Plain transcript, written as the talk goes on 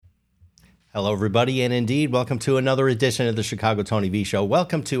Hello, everybody, and indeed, welcome to another edition of the Chicago Tony V Show.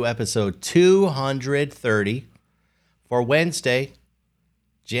 Welcome to episode 230 for Wednesday,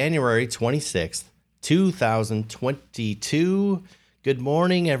 January 26th, 2022. Good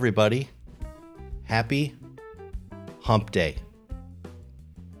morning, everybody. Happy Hump Day.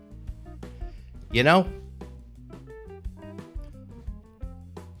 You know,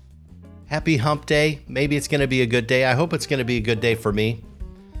 happy Hump Day. Maybe it's going to be a good day. I hope it's going to be a good day for me.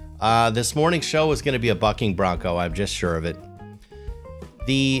 This morning's show is going to be a bucking bronco. I'm just sure of it.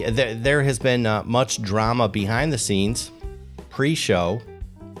 There has been much drama behind the scenes, pre-show.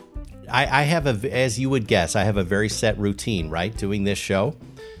 I have as you would guess, I have a very set routine, right? Doing this show,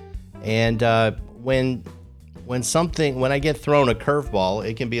 and when I get thrown a curveball,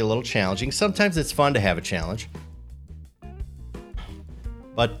 it can be a little challenging. Sometimes it's fun to have a challenge,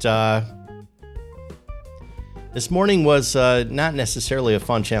 but this morning was not necessarily a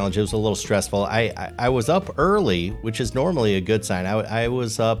fun challenge. It was a little stressful. I was up early, which is normally a good sign. I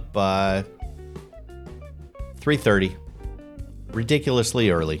was up 3:30, ridiculously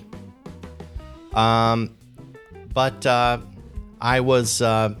early. But I was,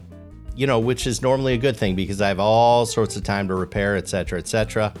 which is normally a good thing because I have all sorts of time to repair, etc.,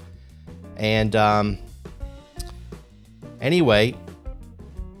 etc. And anyway.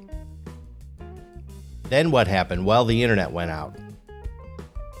 Then what happened? Well, the internet went out.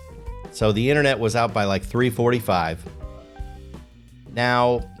 So the internet was out by like 3:45.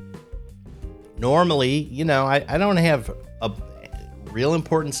 Now, normally, I don't have a real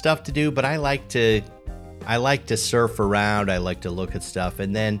important stuff to do, but I like to surf around. I like to look at stuff.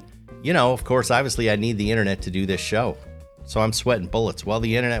 And then, of course, obviously I need the internet to do this show. So I'm sweating bullets. Well,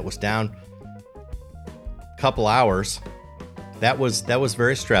 the internet was down a couple hours. That was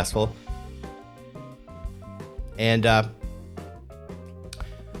very stressful. And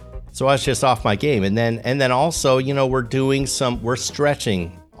so I was just off my game. And then also, we're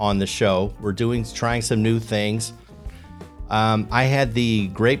stretching on the show. We're trying some new things. I had the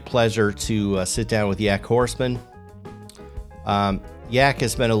great pleasure to sit down with Yak Horseman. Yak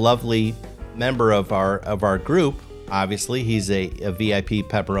has been a lovely member of our group. Obviously, he's a VIP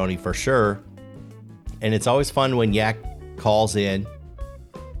pepperoni for sure. And it's always fun when Yak calls in,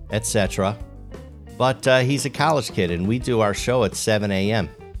 etc. But he's a college kid, and we do our show at 7 a.m.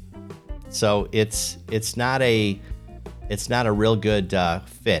 So it's not a real good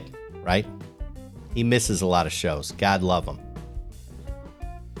fit, right? He misses a lot of shows. God love him.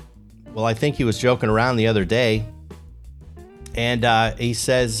 Well, I think he was joking around the other day, and he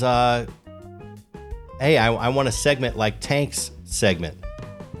says, "Hey, I want a segment like Tank's segment,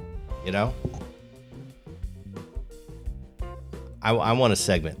 I want a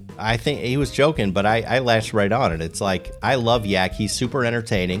segment." I think he was joking, but I latched right on it. It's like, I love Yak. He's super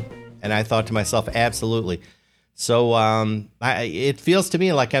entertaining. And I thought to myself, absolutely. So it feels to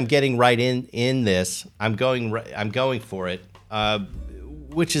me like I'm getting right in this. I'm going for it,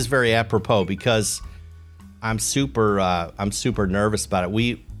 which is very apropos because I'm super nervous about it.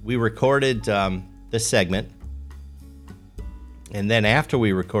 We recorded the segment. And then after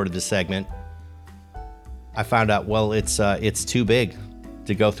we recorded the segment, I found out, well, it's too big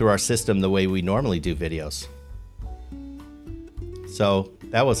to go through our system the way we normally do videos. So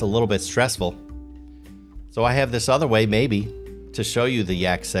that was a little bit stressful. So I have this other way maybe to show you the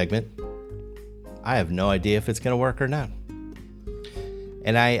Yak segment. I have no idea if it's going to work or not.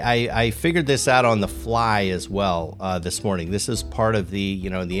 And I figured this out on the fly as well this morning. This is part of the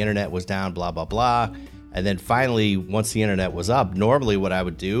internet was down, blah, blah, blah. And then finally, once the internet was up, normally what I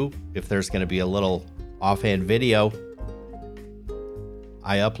would do, if there's going to be a little offhand video,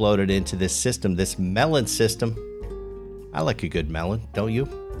 I upload it into this system, this melon system. I like a good melon, don't you?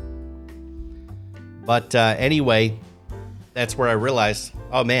 But anyway, that's where I realized,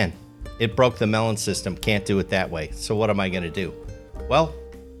 oh man, it broke the melon system. Can't do it that way. So what am I going to do? Well,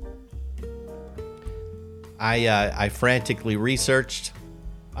 I frantically researched.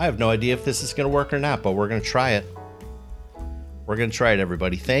 I have no idea if this is going to work or not, but we're going to try it. We're going to try it,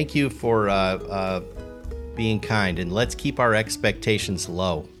 everybody. Thank you for being kind, and let's keep our expectations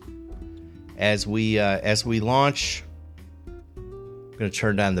low as we launch. I'm going to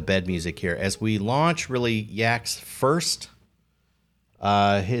turn down the bed music here as we launch really Yak's first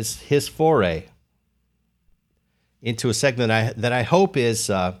his foray into a segment that I hope is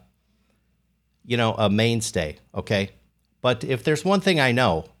a mainstay. Okay, but if there's one thing I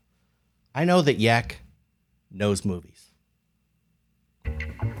know that Yak knows movies.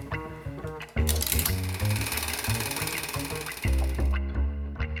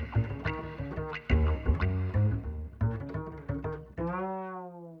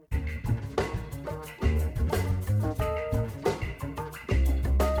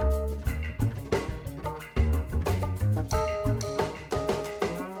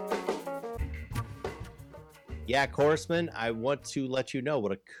 Yak Horseman, I want to let you know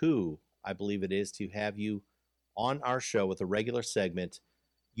what a coup I believe it is to have you on our show with a regular segment.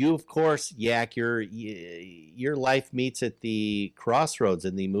 You, of course, Yak, your life meets at the crossroads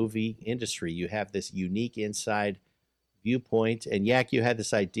in the movie industry. You have this unique inside viewpoint, and Yak, you had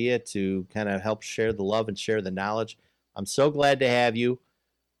this idea to kind of help share the love and share the knowledge. I'm so glad to have you.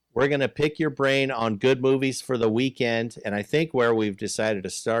 We're going to pick your brain on good movies for the weekend. And I think where we've decided to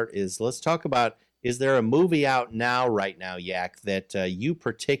start is let's talk about, is there a movie out now, right now, Yak, that you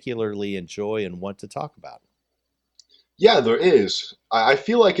particularly enjoy and want to talk about? Yeah, there is. I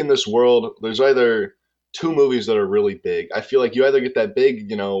feel like in this world, there's either two movies that are really big. I feel like you either get that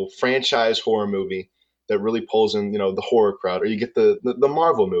big, franchise horror movie that really pulls in, the horror crowd, or you get the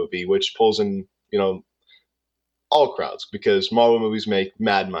Marvel movie, which pulls in, all crowds because Marvel movies make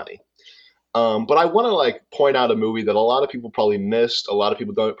mad money. But I want to point out a movie that a lot of people probably missed. A lot of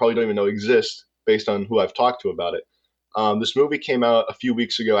people probably don't even know exists based on who I've talked to about it. This movie came out a few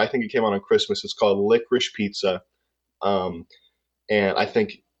weeks ago. I think it came out on Christmas. It's called Licorice Pizza. Um, and I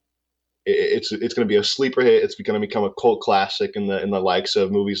think it's going to be a sleeper hit. It's going to become a cult classic in the likes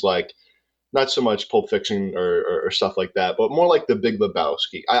of movies like not so much Pulp Fiction or stuff like that, but more like The Big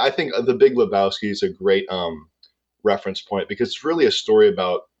Lebowski. I think The Big Lebowski is a great reference point because it's really a story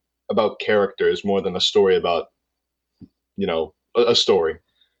about characters more than a story about a story.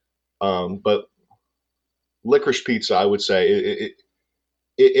 But Licorice Pizza, I would say,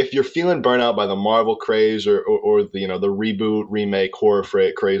 if you're feeling burnt out by the Marvel craze or the the reboot remake horror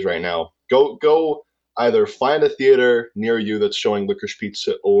craze right now, go either find a theater near you that's showing Licorice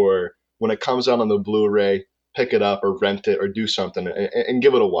Pizza, or when it comes out on the Blu-ray, pick it up or rent it or do something and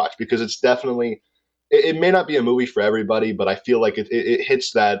give it a watch because it's definitely it may not be a movie for everybody, but I feel like it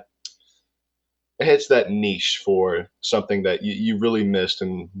hits that niche for something that you really missed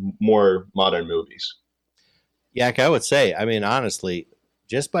in more modern movies. Yak, I would say, I mean, honestly,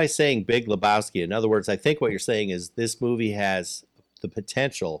 just by saying Big Lebowski, in other words, I think what you're saying is this movie has the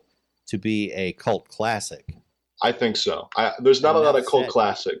potential to be a cult classic. I think so. There's not a lot Enough of cult said.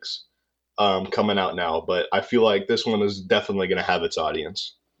 classics coming out now, but I feel like this one is definitely going to have its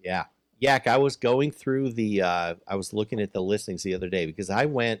audience. Yeah. Yak, I was going through I was looking at the listings the other day because I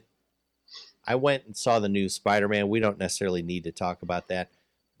went and saw the new Spider-Man. We don't necessarily need to talk about that,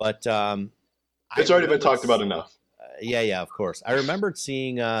 but I It's already been remembered. talked about enough. Yeah, yeah, of course. I remembered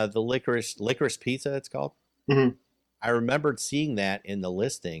seeing the licorice pizza. It's called. Hmm. I remembered seeing that in the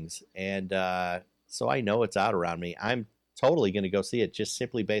listings, and so I know it's out around me. I'm totally going to go see it just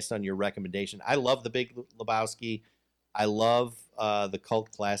simply based on your recommendation. I love the Big Lebowski. I love the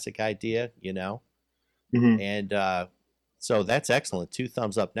cult classic idea, Hmm. and so that's excellent. Two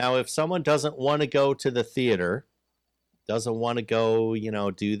thumbs up. Now, if someone doesn't want to go to the theater, doesn't want to go,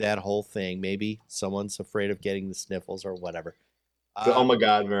 do that whole thing, maybe someone's afraid of getting the sniffles or whatever. The Oh Um, My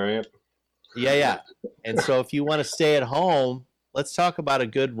God variant. yeah, yeah. And so if you want to stay at home, let's talk about a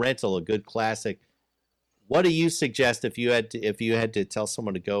good rental, a good classic. What do you suggest if you had to tell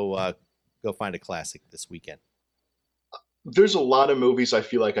someone to go find a classic this weekend? There's a lot of movies I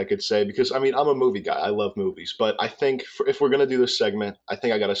feel like I could say because I mean I'm a movie guy. I love movies, but I think if we're gonna do this segment, I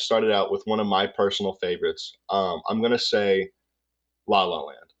think I got to start it out with one of my personal favorites. I'm gonna say La La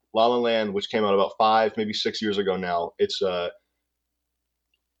Land. La La Land, which came out about 5, maybe 6 years ago now. It's a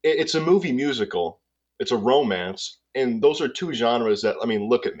movie musical. It's a romance, and those are two genres that I mean.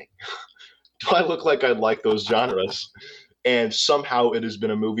 Look at me. Do I look like I like those genres? And somehow it has been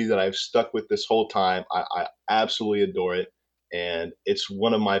a movie that I've stuck with this whole time. I absolutely adore it, and it's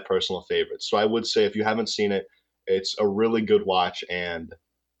one of my personal favorites. So I would say if you haven't seen it, it's a really good watch, and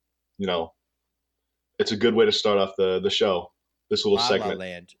you know it's a good way to start off the show. This little La La segment.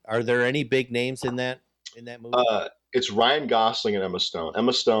 Land. Are there any big names in that movie? It's Ryan Gosling and Emma Stone.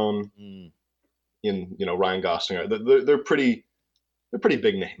 Emma Stone Mm, and Ryan Gosling they're pretty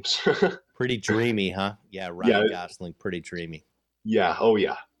big names. pretty dreamy, huh? Yeah, Yeah, Ryan Gosling, pretty dreamy. yeah, oh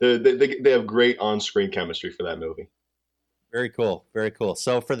yeah. They have great on-screen chemistry for that movie. Very cool. Very cool.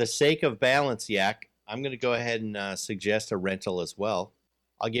 So, for the sake of balance, Yak, I'm going to go ahead and suggest a rental as well.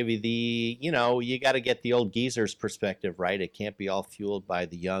 I'll give you you got to get the old geezer's perspective, right? It can't be all fueled by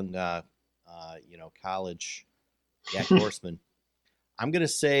the young, college Yak horseman. I'm going to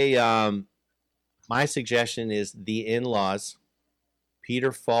say my suggestion is The In Laws,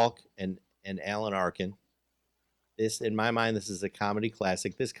 Peter Falk and Alan Arkin. This, in my mind, this is a comedy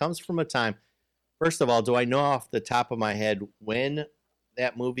classic. This comes from a time. First of all, do I know off the top of my head when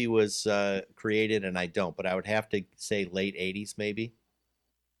that movie was created? And I don't, but I would have to say late '80s, maybe.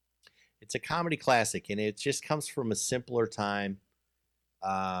 It's a comedy classic, and it just comes from a simpler time.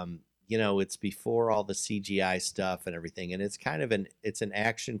 Um, it's before all the CGI stuff and everything, and it's kind of it's an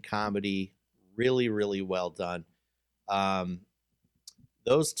action comedy, really, really well done. Um,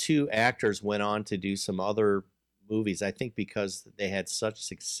 those two actors went on to do some other movies, I think, because they had such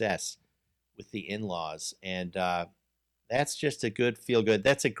success with the in-laws, and that's just a good feel good.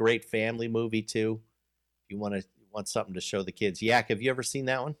 That's a great family movie too. If you want something to show the kids. Yak, have you ever seen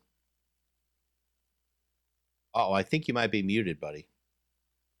that one? Oh, I think you might be muted, buddy.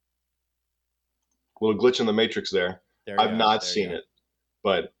 Little glitch in the matrix there. There you I've are. not There you seen are. it,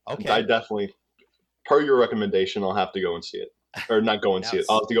 but Okay. I definitely, per your recommendation, I'll have to go and see it. Or not go and see it.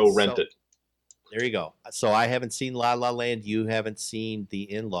 I'll have to go rent it. There you go. So I haven't seen La La Land. You haven't seen The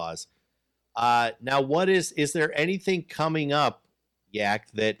In-Laws. Now, what is there anything coming up, Yak,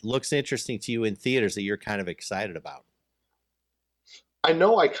 that looks interesting to you in theaters that you're kind of excited about? I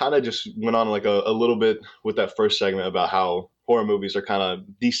know I kind of just went on like a little bit with that first segment about how horror movies are kind of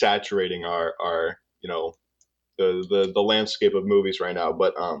desaturating our the landscape of movies right now.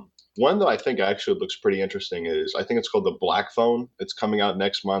 But one that I think actually looks pretty interesting is I think it's called The Black Phone. It's coming out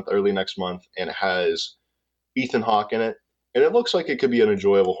next month, early next month, and it has Ethan Hawke in it. And it looks like it could be an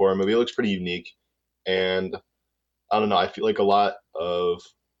enjoyable horror movie. It looks pretty unique. And I don't know, I feel like a lot of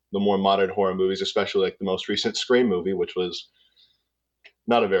the more modern horror movies, especially like the most recent Scream movie, which was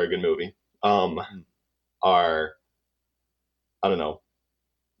not a very good movie, are, I don't know,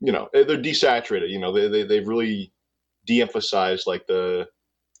 they're desaturated. They've really de-emphasized like the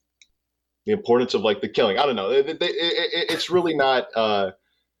importance of like the killing. I don't know. It's really not,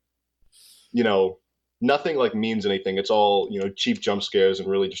 nothing like means anything. It's all, cheap jump scares and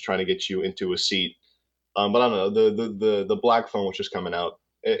really just trying to get you into a seat. But I don't know, the Black Phone, which is coming out,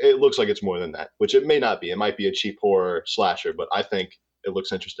 it looks like it's more than that, which it may not be. It might be a cheap horror slasher, but I think it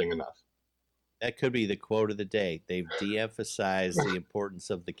looks interesting enough. That could be the quote of the day. They've de-emphasized the importance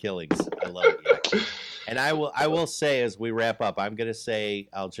of the killings. I love it. Yak. And I will say, as we wrap up, I'll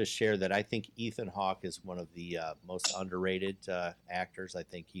just share that I think Ethan Hawke is one of the most underrated actors. I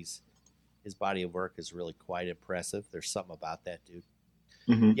think his body of work is really quite impressive. There's something about that dude.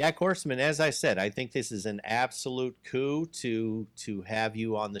 Mm-hmm. Yak Horseman, as I said, I think this is an absolute coup to have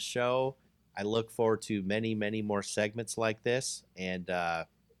you on the show. I look forward to many, many more segments like this. And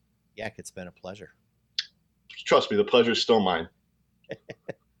Yak, it's been a pleasure. Trust me, the pleasure is still mine.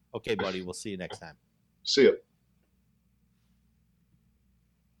 Okay, buddy. We'll see you next time. See ya.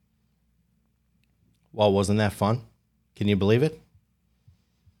 Well, wasn't that fun? Can you believe it?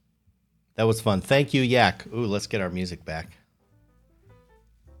 That was fun. Thank you, Yak. Ooh, let's get our music back.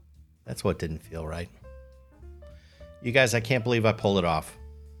 That's what didn't feel right. You guys, I can't believe I pulled it off.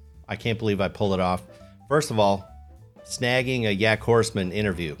 First of all, snagging a Yak Horseman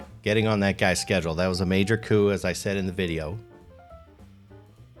interview, getting on that guy's schedule. That was a major coup, as I said in the video.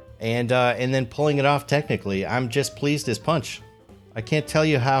 And then pulling it off technically, I'm just pleased as punch. I can't tell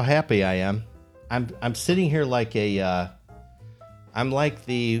you how happy I am. I'm sitting here like I'm like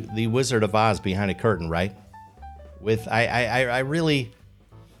the Wizard of Oz behind a curtain, right? I really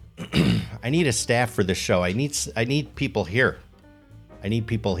I need a staff for this show. I need people here. I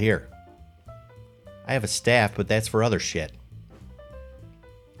have a staff, but that's for other shit.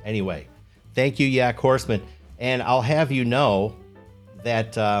 Anyway, thank you, Yak Horseman. And I'll have you know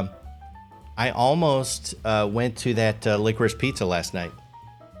that I almost went to that licorice pizza last night.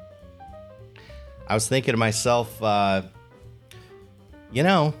 I was thinking to myself,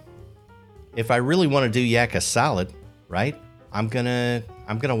 if I really want to do Yak a solid, right? I'm gonna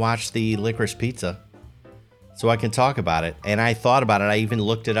watch the licorice pizza so I can talk about it. And I thought about it. I even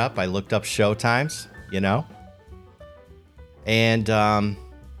looked it up. I looked up show times, and I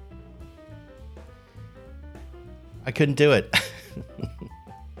couldn't do it.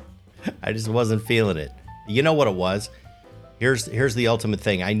 I just wasn't feeling it. You know what it was? Here's the ultimate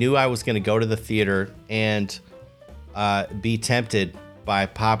thing. I knew I was going to go to the theater and be tempted by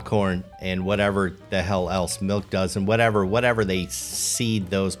popcorn and whatever the hell else Milk does and whatever they seed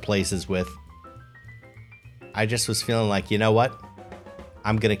those places with. I just was feeling like, you know what?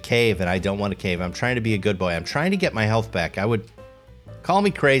 I'm going to cave, and I don't want to cave. I'm trying to be a good boy. I'm trying to get my health back. I would call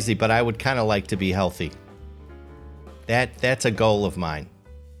me crazy, but I would kind of like to be healthy. That's a goal of mine.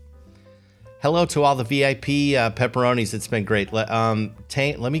 Hello to all the VIP pepperonis. It's been great. Let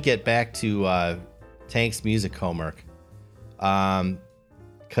me get back to Tank's music homework.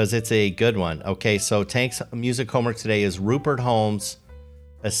 Because it's a good one. Okay, so Tank's music homework today is Rupert Holmes'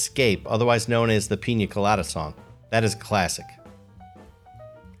 Escape, otherwise known as the Pina Colada song. That is a classic.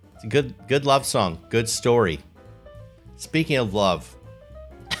 It's a good love song. Good story. Speaking of love,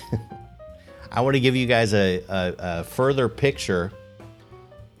 I want to give you guys a further picture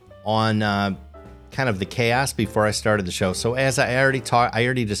on kind of the chaos before I started the show. So as I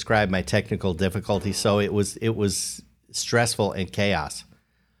already described my technical difficulty. So it was stressful and chaos.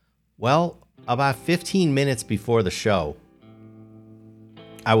 Well, about 15 minutes before the show,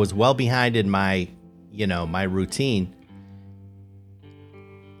 I was well behind in my routine.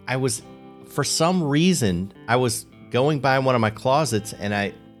 For some reason, I was going by one of my closets and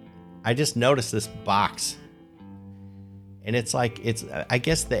I just noticed this box. And I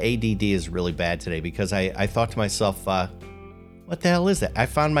guess the ADD is really bad today, because I thought to myself, what the hell is that? I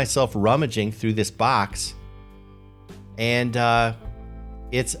found myself rummaging through this box, and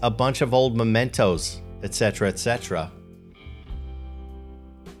it's a bunch of old mementos, etc., etc.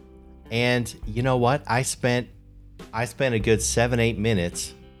 And you know what? I spent a good 7-8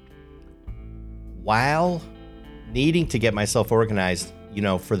 minutes while needing to get myself organized,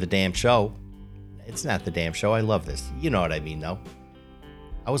 for the damn show. It's not the damn show. I love this. You know what I mean, though.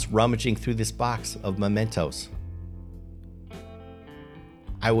 I was rummaging through this box of mementos.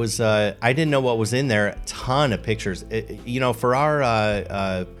 I didn't know what was in there. A ton of pictures. For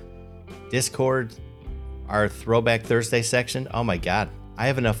our Discord, our Throwback Thursday section, oh my God. I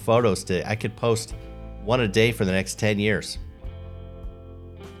have enough photos I could post one a day for the next 10 years.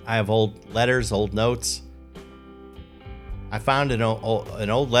 I have old letters, old notes. I found an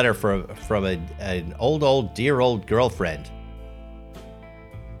old letter from an old dear old girlfriend,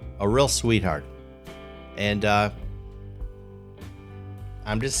 a real sweetheart, and I'm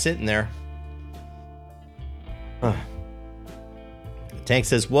just sitting there. Tank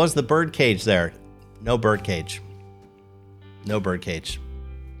says, "Was the bird cage there?" No bird cage. No bird cage.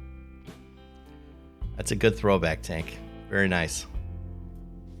 That's a good throwback, Tank. Very nice.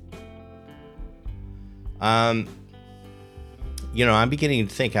 I'm beginning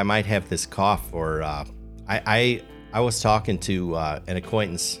to think I might have this cough, or I was talking to an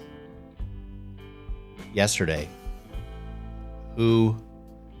acquaintance yesterday who,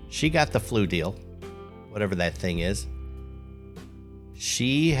 she got the flu deal, whatever that thing is.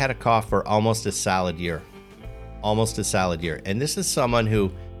 She had a cough for almost a solid year. And this is someone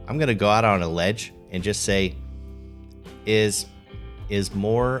who, I'm going to go out on a ledge and just say is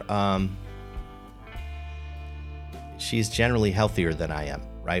more, she's generally healthier than I am,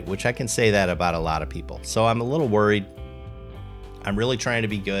 right? Which I can say that about a lot of people. So I'm a little worried. I'm really trying to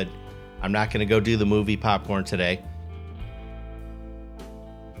be good. I'm not going to go do the movie popcorn today.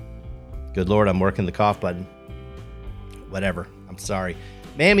 Good Lord, I'm working the cough button. Whatever. I'm sorry.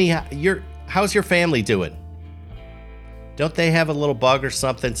 Mammy, how's your family doing? Don't they have a little bug or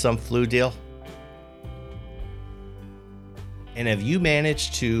something, some flu deal? And have you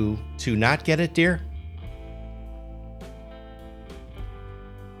managed to not get it, dear?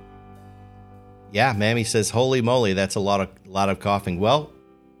 Yeah, Mammy says, holy moly, that's a lot of coughing. Well,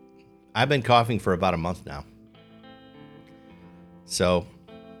 I've been coughing for about a month now. So,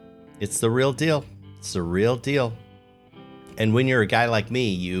 it's the real deal. It's the real deal. And when you're a guy like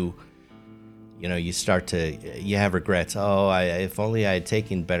me, you have regrets. Oh, if only I had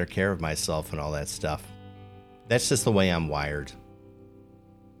taken better care of myself and all that stuff. That's just the way I'm wired.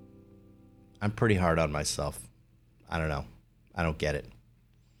 I'm pretty hard on myself. I don't know. I don't get it.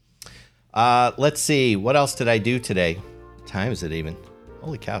 Let's see. What else did I do today? What time is it even?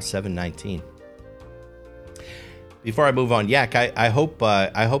 Holy cow, 7:19. Before I move on, Yak, I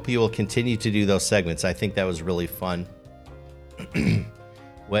hope you will continue to do those segments. I think that was really fun. We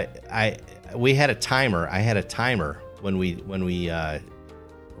had a timer. I had a timer when we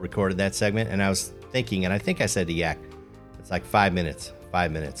recorded that segment, and I was thinking, and I think I said to Yak, it's like 5 minutes.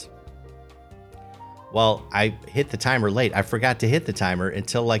 5 minutes. Well, I hit the timer late. I forgot to hit the timer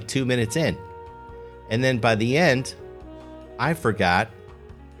until like 2 minutes in. And then by the end, I forgot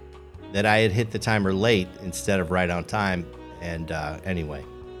that I had hit the timer late instead of right on time. And anyway,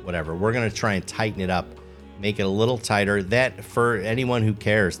 whatever. We're going to try and tighten it up, make it a little tighter. That, for anyone who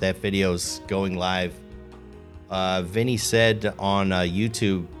cares, that video's going live. Vinny said on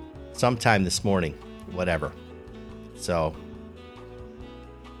YouTube sometime this morning, whatever. So,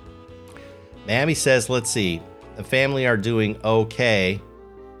 Mammy says, let's see. The family are doing okay.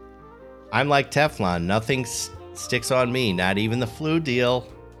 I'm like Teflon. Nothing sticks on me. Not even the flu deal.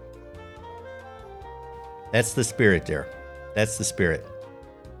 That's the spirit, dear. That's the spirit.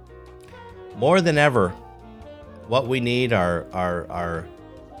 More than ever, what we need are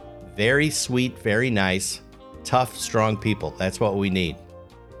very sweet, very nice, tough, strong people. That's what we need.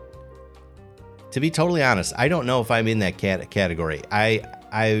 To be totally honest, I don't know if I'm in that category.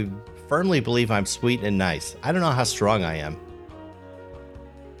 I firmly believe I'm sweet and nice. I don't know how strong I am.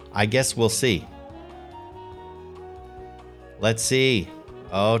 I guess we'll see. Let's see.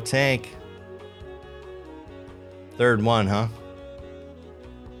 Oh, Tank. Third one, huh?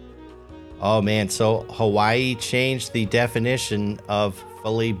 Oh, man. So Hawaii changed the definition of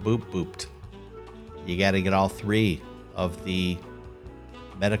fully booped. You got to get all three of the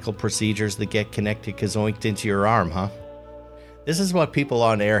medical procedures that get connected kazoinked into your arm, huh? This is what people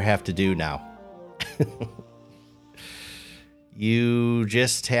on air have to do now. You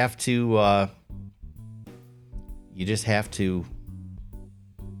just have to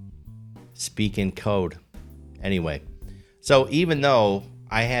speak in code. Anyway, so even though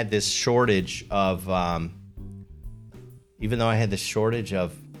I had this shortage of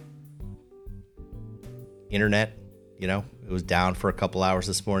internet, you know, it was down for a couple hours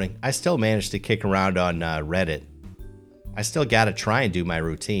this morning, I still managed to kick around on Reddit. I still got to try and do my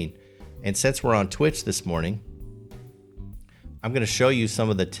routine. And since we're on Twitch this morning, I'm going to show you some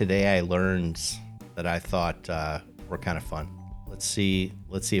of the Today I Learns that I thought were kind of fun. Let's see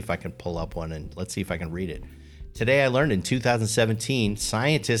if I can pull up one, and let's see if I can read it. Today I learned in 2017,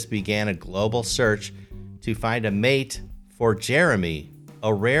 scientists began a global search to find a mate for Jeremy,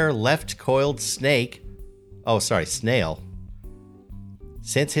 a rare left-coiled snail.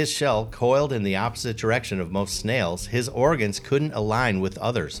 Since his shell coiled in the opposite direction of most snails, his organs couldn't align with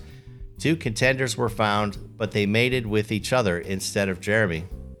others. 2 contenders were found, but they mated with each other instead of Jeremy.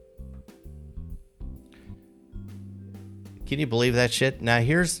 Can you believe that shit? Now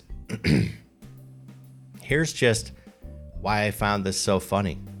here's just why I found this so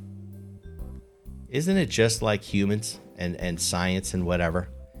funny. Isn't it just like humans and science and whatever?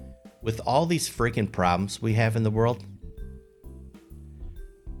 With all these freaking problems we have in the world,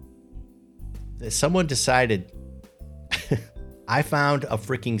 someone decided, I found a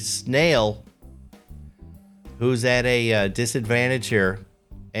freaking snail who's at a disadvantage here,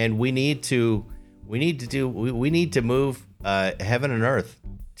 and we need to move heaven and earth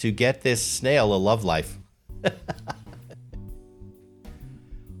to get this snail a love life.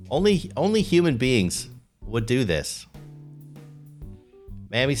 Only human beings would do this.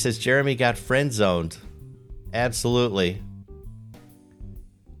 Mammy says Jeremy got friend zoned. Absolutely.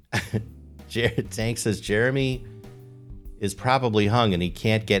 Tank says Jeremy is probably hung and he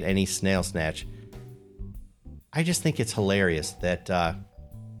can't get any snail snatch. I just think it's hilarious that,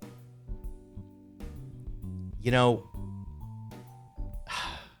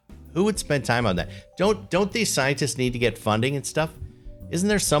 who would spend time on that? Don't these scientists need to get funding and stuff? Isn't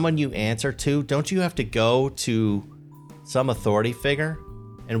there someone you answer to? Don't you have to go to some authority figure?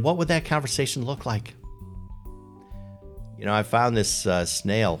 And what would that conversation look like? You know, I found this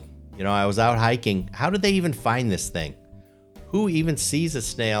snail. You know, I was out hiking. How did they even find this thing? Who even sees a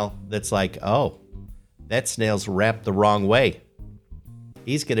snail that's like, oh, that snail's wrapped the wrong way?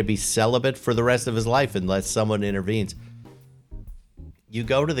 He's going to be celibate for the rest of his life unless someone intervenes. You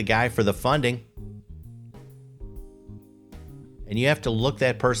go to the guy for the funding, and you have to look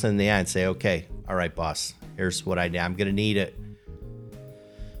that person in the eye and say, okay, all right, boss, here's what I need. I'm going to need it.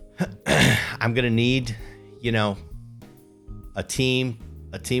 I'm going to need, a team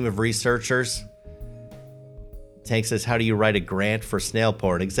of researchers. Tank says, how do you write a grant for snail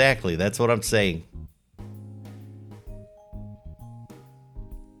porn? Exactly. That's what I'm saying.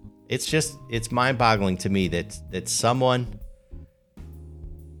 It's mind-boggling to me that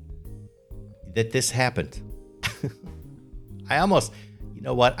this happened. I almost, you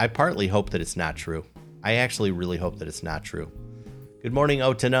know what? I partly hope that it's not true. I actually really hope that it's not true. Good morning,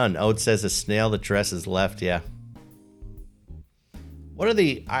 Ode to None. Ode says a snail that dresses left. Yeah. What are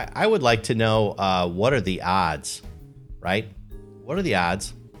I would like to know, what are the odds, right? What are the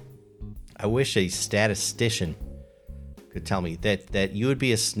odds? I wish a statistician could tell me that you would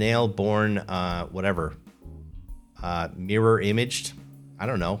be a snail born, mirror imaged. I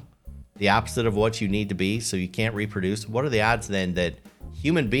don't know. The opposite of what you need to be, so you can't reproduce. What are the odds then that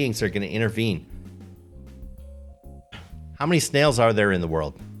human beings are going to intervene? How many snails are there in the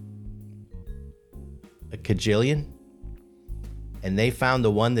world? A kajillion? And they found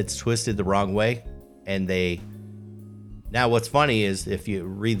the one that's twisted the wrong way, and now what's funny is if you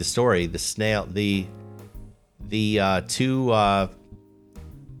read the story, the snail, the two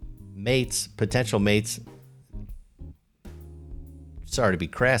potential mates, sorry to be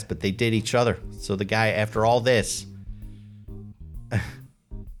crass, but they did each other. So the guy, after all this,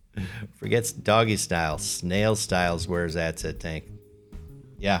 forgets doggy style, snail styles, where's that, said Tank.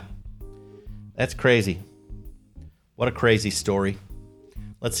 Yeah, that's crazy. What a crazy story.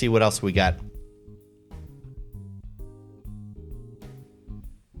 Let's see what else we got.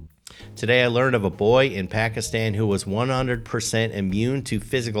 Today I learned of a boy in Pakistan who was 100% immune to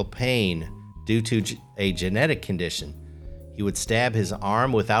physical pain due to a genetic condition. He would stab his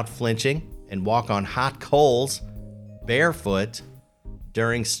arm without flinching and walk on hot coals barefoot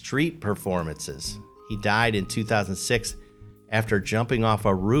during street performances. He died in 2006 after jumping off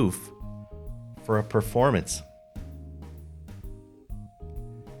a roof for a performance.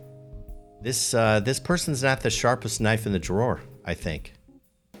 This person's not the sharpest knife in the drawer, I think.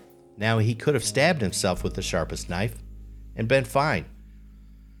 Now, he could have stabbed himself with the sharpest knife and been fine.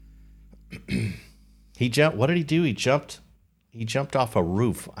 He jumped. What did he do? He jumped off a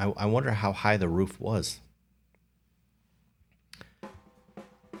roof. I wonder how high the roof was.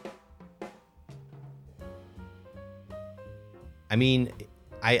 I mean,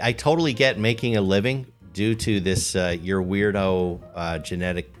 I totally get making a living due to this your weirdo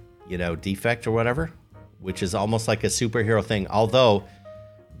genetic, defect or whatever, which is almost like a superhero thing. Although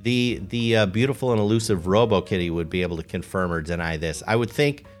the beautiful and elusive RoboKitty would be able to confirm or deny this. I would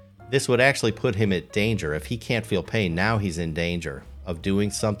think this would actually put him at danger. If he can't feel pain, now he's in danger of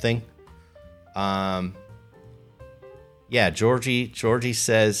doing something. Yeah, Georgie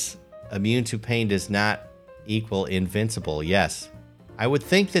says immune to pain does not equal invincible. Yes. I would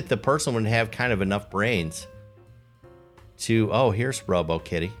think that the person would have kind of enough brains to... Oh, here's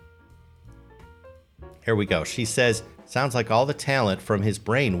RoboKitty. Here we go. She says, sounds like all the talent from his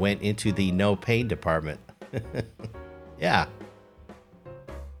brain went into the no pain department. Yeah.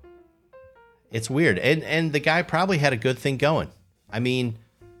 It's weird. And the guy probably had a good thing going. I mean,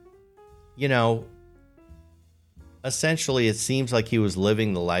 essentially it seems like he was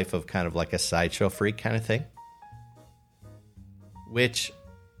living the life of kind of like a sideshow freak kind of thing. Which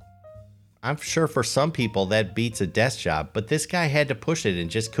I'm sure for some people that beats a desk job. But this guy had to push it and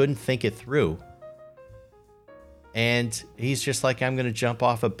just couldn't think it through. And he's just like, I'm going to jump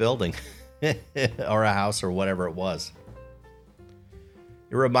off a building or a house or whatever it was.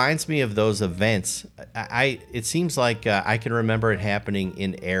 It reminds me of those events. It seems like I can remember it happening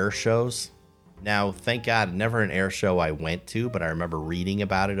in air shows. Now, thank God, never an air show I went to, but I remember reading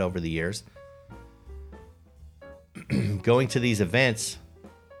about it over the years. Going to these events,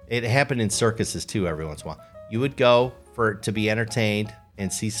 it happened in circuses too every once in a while. You would go to be entertained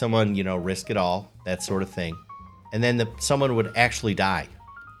and see someone, risk it all, that sort of thing. And then someone would actually die.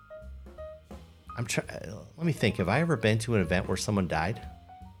 Let me think. Have I ever been to an event where someone died?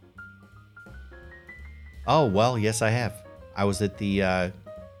 Oh, well, yes, I have. I was at the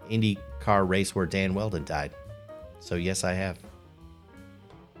Indy car race where Dan Weldon died. So, yes, I have.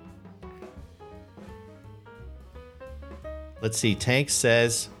 Let's see. Tank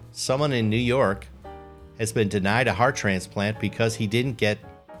says someone in New York has been denied a heart transplant because he didn't get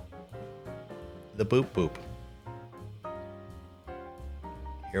the boop boop.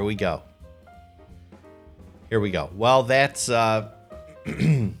 Here we go. Well, that's... I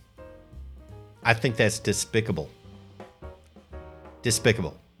think that's despicable.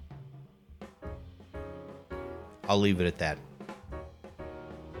 Despicable. I'll leave it at that.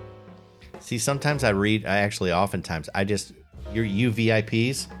 See, sometimes oftentimes, you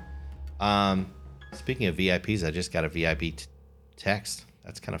VIPs. Speaking of VIPs, I just got a VIP text.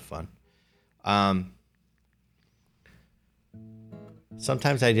 That's kind of fun.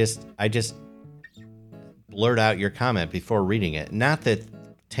 Sometimes I just blurt out your comment before reading it. Not that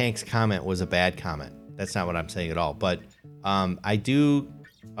Tank's comment was a bad comment. That's not what I'm saying at all. But I do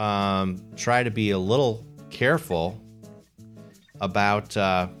try to be a little careful about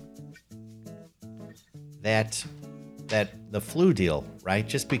that the flu deal, right?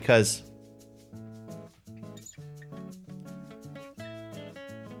 Just because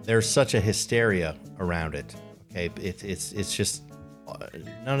there's such a hysteria around it. Okay, it's just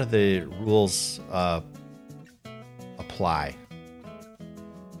none of the rules apply.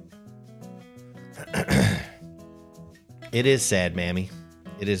 It is sad, Mammy.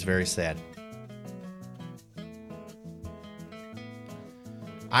 It is very sad.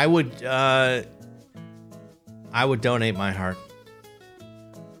 I would donate my heart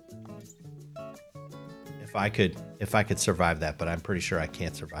if I could survive that, but I'm pretty sure I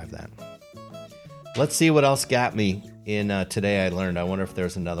can't survive that. Let's see what else got me in Today I Learned. I wonder if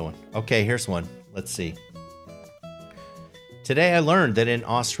there's another one. Okay, here's one. Let's see. Today I learned that in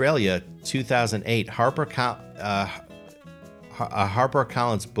Australia, 2008, a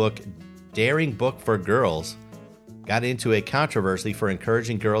HarperCollins book, Daring Book for Girls, got into a controversy for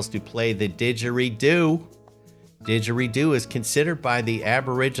encouraging girls to play the didgeridoo. Didgeridoo is considered by the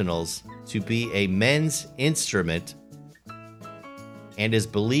Aboriginals to be a men's instrument and is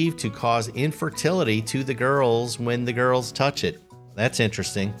believed to cause infertility to the girls when the girls touch it. That's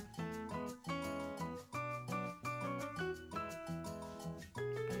interesting.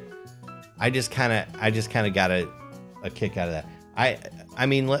 I just kind of gotta a kick out of that. I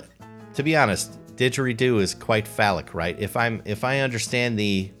mean, to be honest, didgeridoo is quite phallic, right? If I understand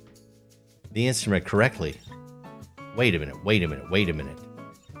the instrument correctly. Wait a minute.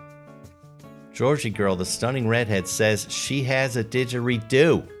 Georgie girl, the stunning redhead, says she has a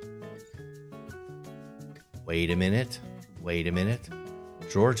didgeridoo. Wait a minute.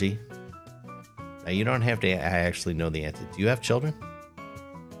 Georgie, now you don't have to actually know the answer. Do you have children?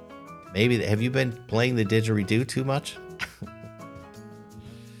 Maybe, have you been playing the didgeridoo too much?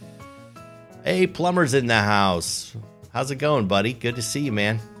 Hey, Plumber's in the house. How's it going, buddy? Good to see you,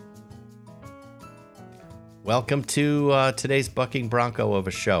 man. Welcome to today's Bucking Bronco of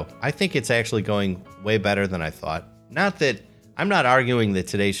a show. I think it's actually going way better than I thought. Not that I'm not arguing that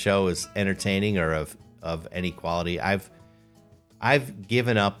today's show is entertaining or of any quality. I've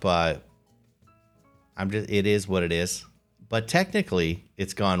given up. It is what it is. But technically,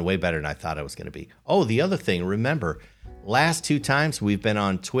 it's gone way better than I thought it was going to be. Oh, the other thing, remember, last 2 times we've been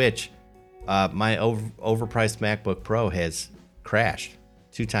on Twitch, my overpriced MacBook Pro has crashed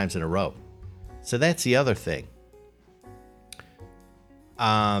 2 times in a row. So that's the other thing.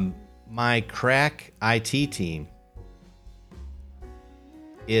 My crack IT team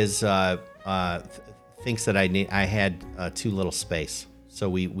is thinks that I had too little space, so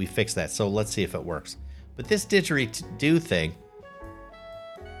we fixed that. So let's see if it works. But this didgeridoo thing,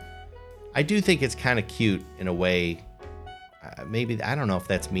 I do think it's kind of cute in a way. Maybe I don't know if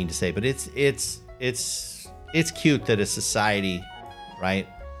that's mean to say, but it's cute that a society, right,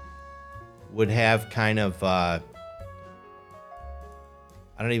 would have kind of I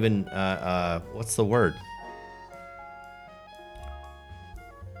don't even what's the word?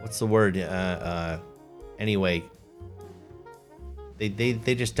 Anyway,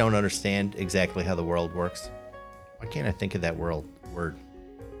 they just don't understand exactly how the world works. Why can't I think of that word?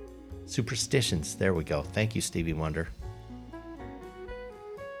 Superstitions. There we go. Thank you, Stevie Wonder.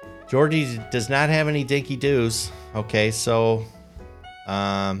 Georgie does not have any dinky doos. Okay, so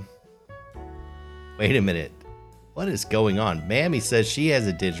wait a minute. What is going on? Mammy says she has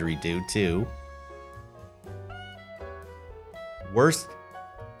a didgeridoo too. Worst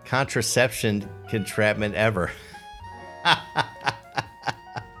contraception contraption ever.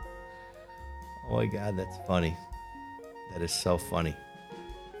 Oh my God, that's funny. That is so funny.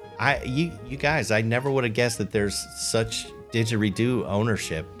 You guys, I never would have guessed that there's such didgeridoo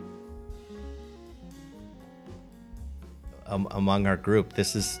ownership among our group.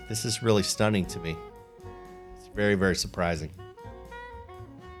 This is really stunning to me. It's very, very surprising.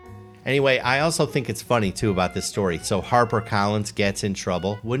 Anyway, I also think it's funny too about this story. So HarperCollins gets in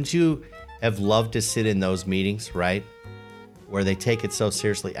trouble. Wouldn't you have loved to sit in those meetings, right? Where they take it so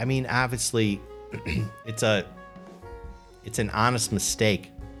seriously. I mean, obviously, it's an honest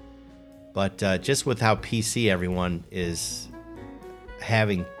mistake. But just with how PC everyone is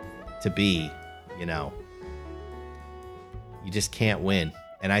having to be, you just can't win.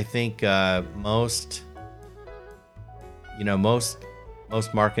 And I think most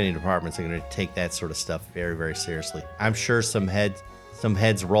marketing departments are going to take that sort of stuff very, very seriously. I'm sure some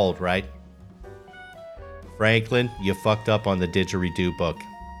heads rolled, right? Franklin, you fucked up on the didgeridoo book.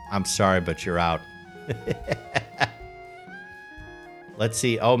 I'm sorry, but you're out. Let's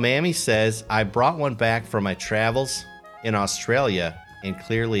see. Oh, Mammy says, I brought one back for my travels in Australia, and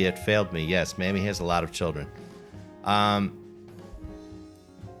clearly it failed me. Yes, Mammy has a lot of children,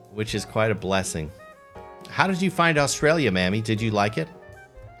 which is quite a blessing. How did you find Australia, Mammy? Did you like it?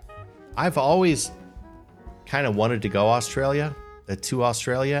 I've always kind of wanted to go to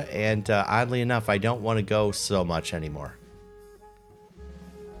Australia, and oddly enough, I don't want to go so much anymore.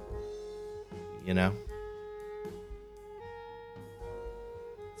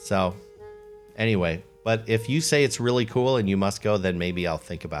 So, anyway, but if you say it's really cool and you must go, then maybe I'll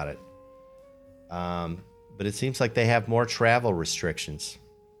think about it. But it seems like they have more travel restrictions.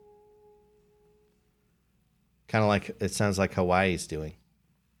 Kind of like, it sounds like Hawaii's doing.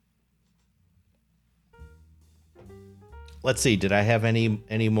 Let's see, did I have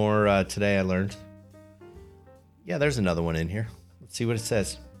any more today I learned? Yeah, there's another one in here. Let's see what it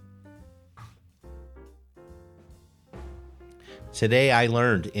says. Today I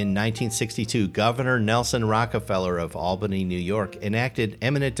learned in 1962, Governor Nelson Rockefeller of Albany, New York, enacted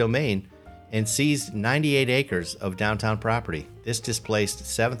eminent domain and seized 98 acres of downtown property. This displaced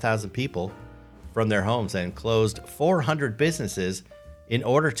 7,000 people from their homes and closed 400 businesses in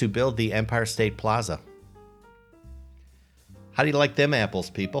order to build the Empire State Plaza. How do you like them apples,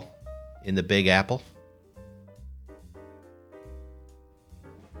 people? In the Big Apple?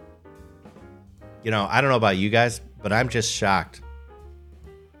 I don't know about you guys, but I'm just shocked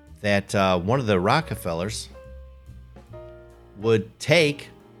that one of the Rockefellers would take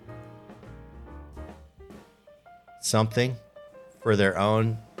something for their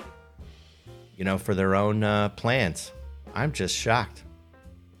own, plans. I'm just shocked.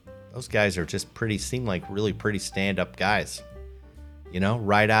 Those guys are just seem like really pretty stand-up guys.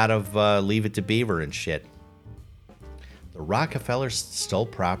 Right out of Leave It to Beaver and shit. The Rockefellers stole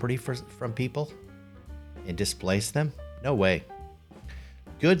property from people and displaced them? No way.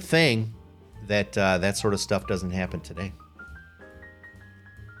 Good thing that that sort of stuff doesn't happen today.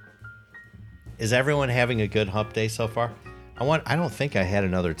 Is everyone having a good hump day so far? I don't think I had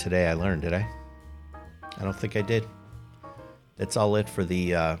another Today I Learned, did I? I don't think I did. That's all it for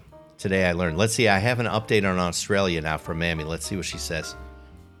the Today I Learned. Let's see. I have an update on Australia now from Mammy. Let's see what she says.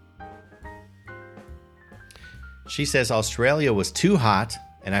 She says, Australia was too hot,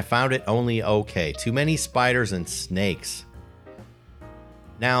 and I found it only okay. Too many spiders and snakes.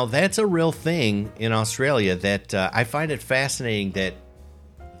 Now, that's a real thing in Australia that I find it fascinating that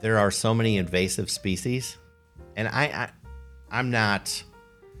there are so many invasive species. And I'm not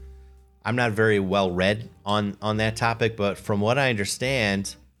very well read on that topic, but from what I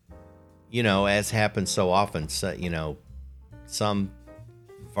understand, as happens so often, some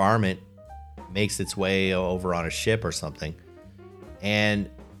varmint makes its way over on a ship or something and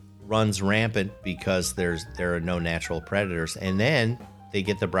runs rampant because there are no natural predators. And then they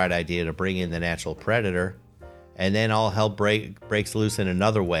get the bright idea to bring in the natural predator, and then all hell breaks loose in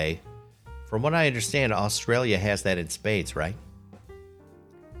another way. From what I understand, Australia has that in spades, right?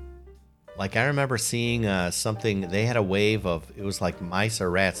 Like, I remember seeing something, they had a wave of, it was like mice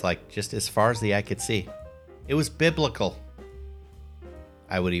or rats, like just as far as the eye could see. It was biblical,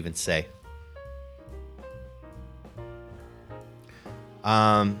 I would even say.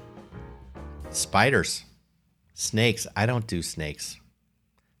 Spiders, snakes. I don't do snakes.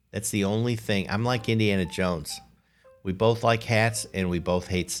 That's the only thing. I'm like Indiana Jones. We both like hats and we both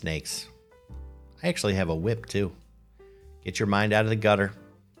hate snakes. I actually have a whip too. Get your mind out of the gutter.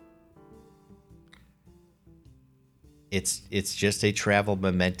 It's just a travel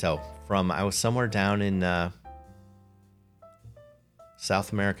memento from, I was somewhere down in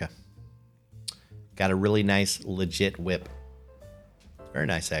South America. Got a really nice, legit whip. Very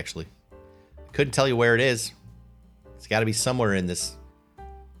nice, actually. Couldn't tell you where it is. It's got to be somewhere in this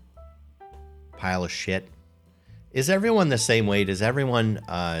pile of shit. Is everyone the same way? Does everyone,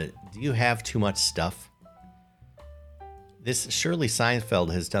 do you have too much stuff? This Shirley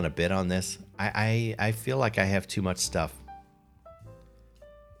Seinfeld has done a bit on this. I feel like I have too much stuff.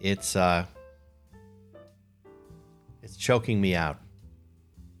 It's choking me out.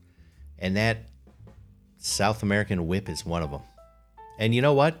 And that South American whip is one of them. And you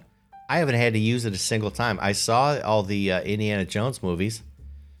know what? I haven't had to use it a single time. I saw all the Indiana Jones movies.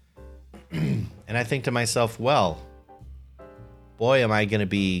 And I think to myself, well, boy, am I going to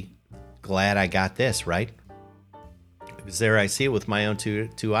be glad I got this, right? Because there I see it with my own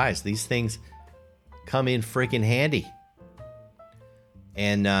two eyes. These things come in freaking handy.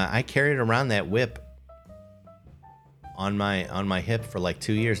 And I carried around that whip on my hip for like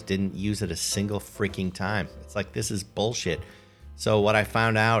 2 years. Didn't use it a single freaking time. It's like, this is bullshit. So what I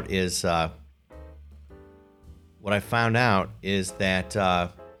found out is that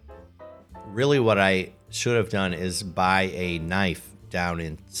really what I should have done is buy a knife down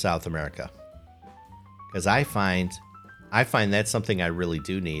in South America. Because I find that's something I really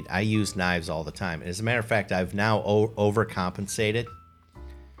do need. I use knives all the time. And as a matter of fact, I've now overcompensated.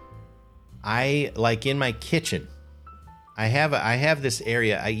 Like in my kitchen, I have this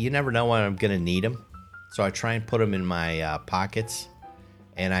area. You never know when I'm going to need them. So I try and put them in my pockets.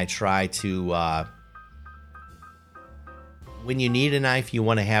 And I try to, when you need a knife, you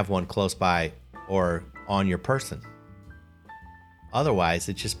want to have one close by or on your person. Otherwise,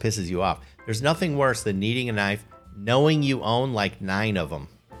 it just pisses you off. There's nothing worse than needing a knife, knowing you own like 9 of them,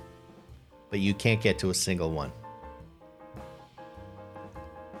 but you can't get to a single one.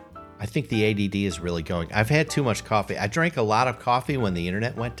 I think the ADD is really going. I've had too much coffee. I drank a lot of coffee when the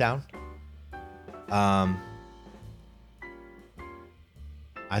internet went down. I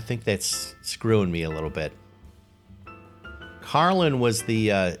think that's screwing me a little bit. Carlin was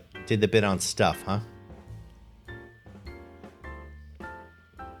did the bit on stuff, huh?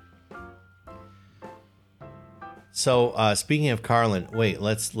 So, speaking of Carlin, wait,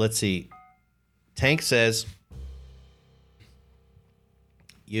 let's see. Tank says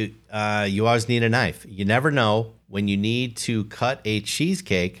you always need a knife. You never know when you need to cut a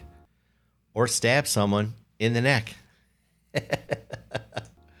cheesecake or stab someone in the neck.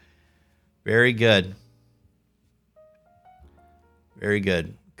 Very good. Very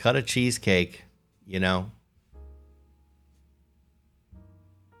good. Cut a cheesecake,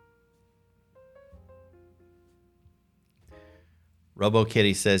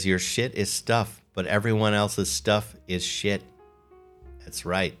 RoboKitty says, your shit is stuff, but everyone else's stuff is shit. That's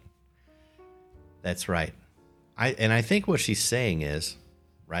right. That's right. I think what she's saying is,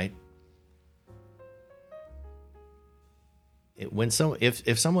 right?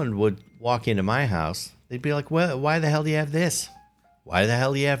 If someone would walk into my house, they'd be like, well, why the hell do you have this? Why the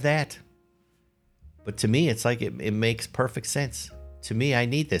hell do you have that? But to me, it's like it makes perfect sense. To me, I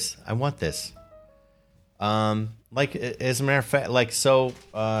need this. I want this. Like, as a matter of fact, like, so,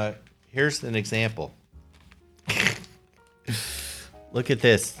 here's an example. Look at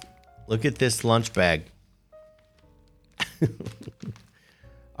this. Look at this lunch bag.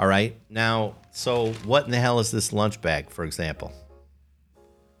 All right. Now, so what in the hell is this lunch bag, for example?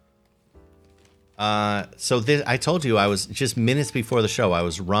 So this, I told you I was just minutes before the show, I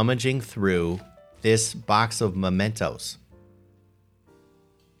was rummaging through this box of mementos.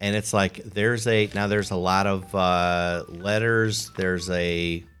 And it's like, there's a lot of letters. There's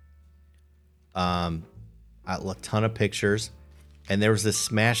a ton of pictures. And there was this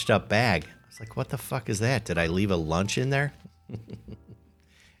smashed up bag. I was like, what the fuck is that? Did I leave a lunch in there?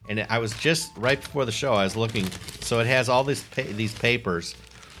 And I was just right before the show, I was looking. So it has all these papers,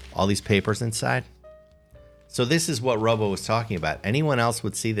 all these papers inside. So this is what Robo was talking about. Anyone else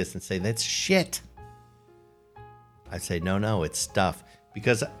would see this and say, that's shit. I'd say, no, it's stuff.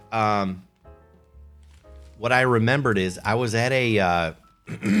 Because what I remembered is I was at a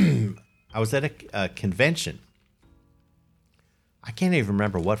convention. I can't even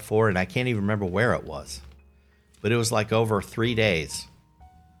remember what for, and I can't even remember where it was. But it was like over 3 days.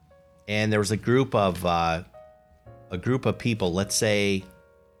 And there was a group of people, let's say,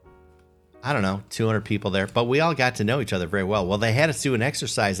 I don't know, 200 people there. But we all got to know each other very well. Well, they had us do an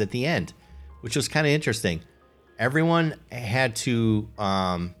exercise at the end, which was kind of interesting. Everyone had to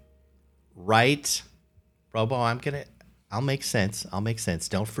write, Robo, I'll make sense.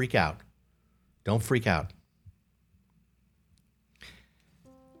 Don't freak out.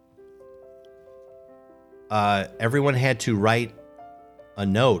 Everyone had to write a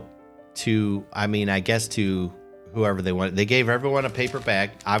note to whoever they wanted. They gave everyone a paper bag.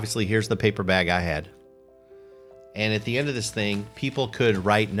 Obviously, here's the paper bag I had. And at the end of this thing, people could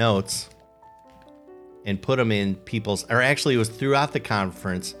write notes and put them in or actually it was throughout the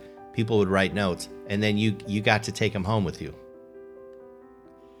conference, people would write notes, and then you got to take them home with you.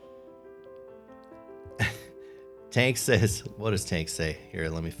 Tank says, what does Tank say? Here,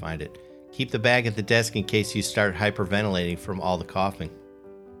 let me find it. Keep the bag at the desk in case you start hyperventilating from all the coughing.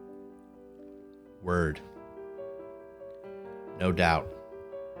 Word. No doubt.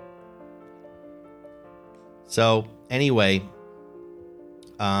 So, anyway,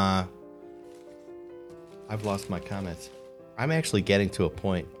 I've lost my comments. I'm actually getting to a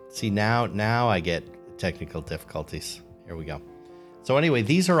point. See, now I get technical difficulties. Here we go. So anyway,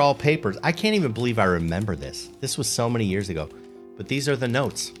 these are all papers. I can't even believe I remember this. This was so many years ago. But these are the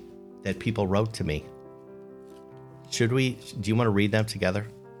notes that people wrote to me. Do you want to read them together?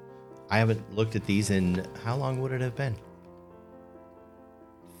 I haven't looked at these in, how long would it have been?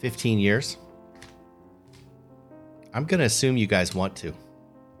 15 years? I'm going to assume you guys want to.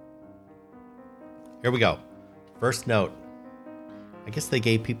 Here we go. First note. I guess they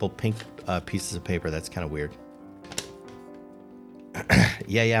gave people pink pieces of paper. That's kind of weird.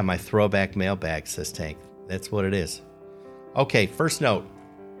 Yeah, my throwback mailbag, says Tank. That's what it is. Okay, first note.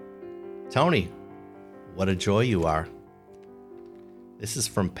 Tony, what a joy you are. This is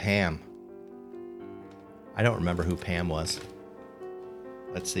from Pam. I don't remember who Pam was.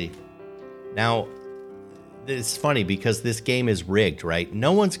 Let's see. Now, it's funny because this game is rigged, right?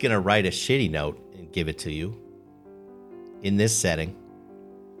 No one's going to write a shitty note and give it to you in this setting.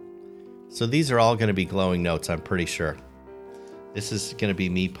 So these are all going to be glowing notes, I'm pretty sure. This is going to be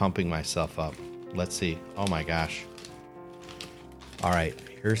me pumping myself up. Let's see. Oh my gosh. All right.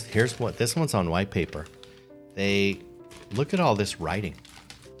 Here's what this one's on white paper. Look at all this writing.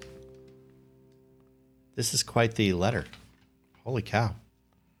 This is quite the letter. Holy cow.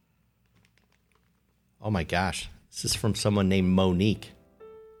 Oh my gosh. This is from someone named Monique.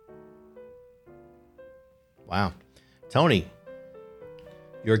 Wow. Tony,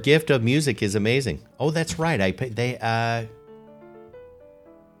 your gift of music is amazing. Oh, that's right.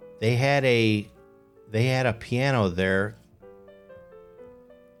 They had a piano there,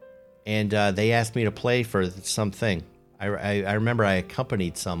 and they asked me to play for something. I remember I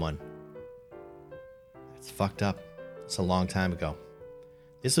accompanied someone. It's fucked up. It's a long time ago.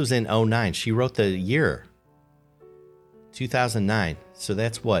 This was in 2009. She wrote the year 2009. So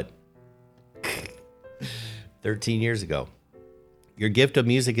that's what? 13 years ago. Your gift of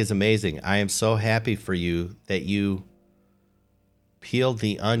music is amazing. I am so happy for you that you peeled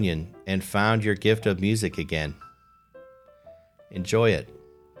the onion and found your gift of music again. Enjoy it.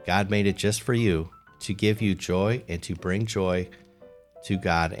 God made it just for you, to give you joy and to bring joy to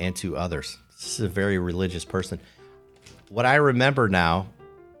God and to others. This is a very religious person. What I remember now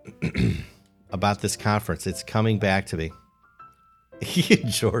about this conference, it's coming back to me.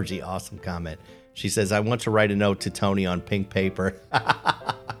 Georgie, awesome comment. She says, I want to write a note to Tony on pink paper.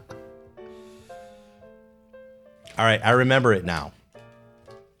 All right, I remember it now.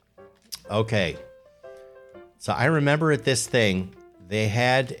 Okay. So I remember at this thing, they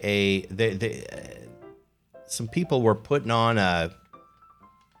had some people were putting on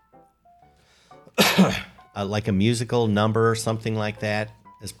like a musical number or something like that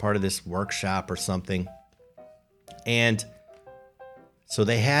as part of this workshop or something. And so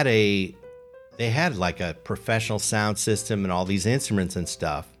they had like a professional sound system and all these instruments and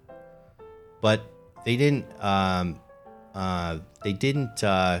stuff, but they didn't have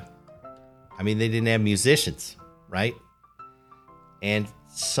musicians, right? And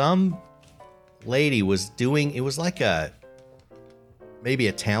some lady was doing, it was like maybe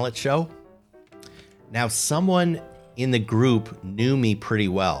a talent show. Now, someone in the group knew me pretty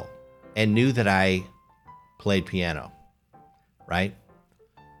well and knew that I played piano, right?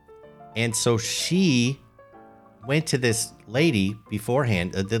 And so she went to this lady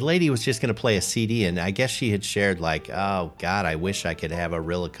beforehand. The lady was just going to play a CD, and I guess she had shared like, oh, God, I wish I could have a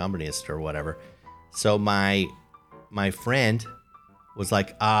real accompanist or whatever. So my friend was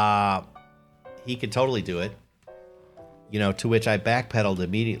like, he could totally do it. To which I backpedaled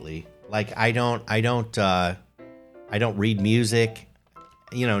immediately. Like, I don't read music,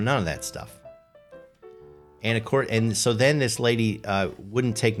 none of that stuff. And so then this lady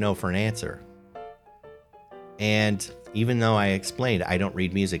wouldn't take no for an answer. And even though I explained I don't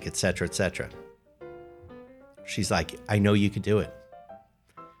read music, etc., etc., she's like, I know you could do it.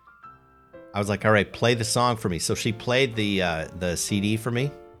 I was like, all right, play the song for me. So she played the CD for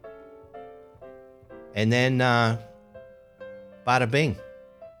me. And then, bada bing.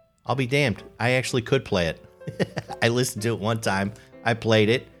 I'll be damned. I actually could play it. I listened to it one time. I played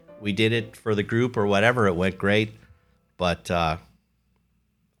it. We did it for the group or whatever. It went great. But,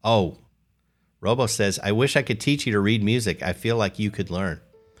 Robo says, I wish I could teach you to read music. I feel like you could learn.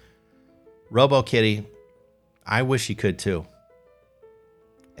 Robo Kitty, I wish you could too.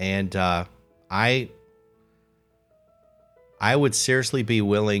 And I would seriously be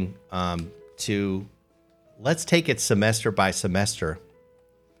willing to, let's take it semester by semester.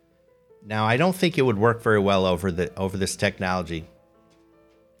 Now, I don't think it would work very well over this technology.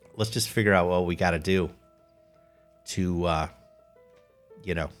 Let's just figure out what we got to do to,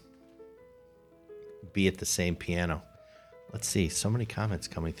 be at the same piano. Let's see. So many comments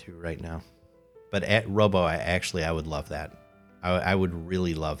coming through right now. But at Robo, I would love that. I would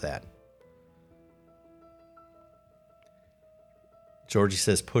really love that. Georgie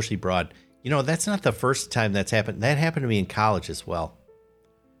says, pushy broad. That's not the first time that's happened. That happened to me in college as well.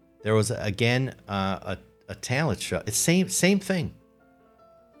 There was, again, a talent show. It's same thing.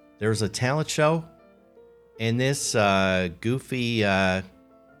 There was a talent show, and this goofy...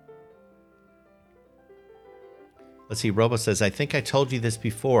 let's see, Robo says, I think I told you this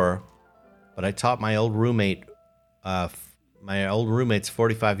before, but I taught my old roommate's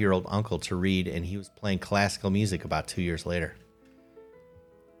 45-year-old uncle to read, and he was playing classical music about 2 years later.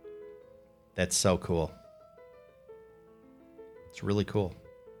 That's so cool. It's really cool.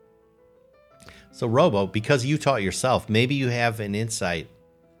 So, Robo, because you taught yourself, maybe you have an insight.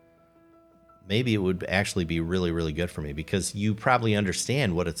 Maybe it would actually be really, really good for me, because you probably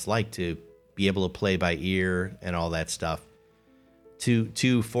understand what it's like to be able to play by ear and all that stuff.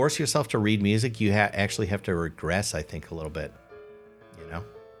 To force yourself to read music, you actually have to regress, I think, a little bit.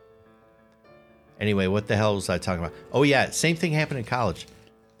 Anyway, what the hell was I talking about? Oh, yeah, same thing happened in college.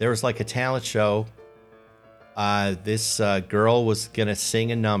 There was like a talent show. This girl was going to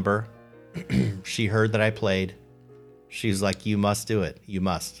sing a number. She heard that I played. She was like, you must do it. You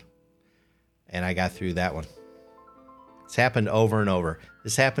must. And I got through that one. It's happened over and over.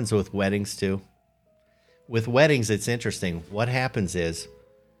 This happens with weddings too. With weddings, it's interesting. What happens is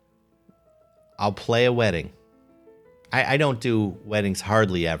I'll play a wedding. I don't do weddings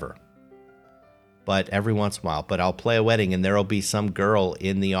hardly ever, but every once in a while. But I'll play a wedding, and there'll be some girl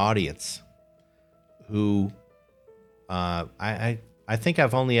in the audience who I think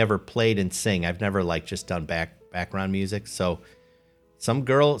I've only ever played and sing. I've never just done background music. So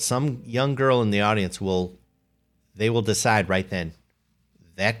some young girl in the audience will decide right then,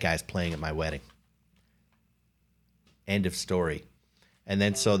 that guy's playing at my wedding. End of story. And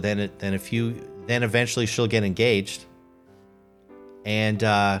then eventually she'll get engaged. And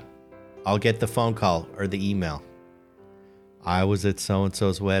I'll get the phone call or the email. I was at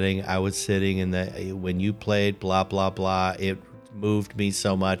so-and-so's wedding. I was sitting in when you played, blah, blah, blah. It moved me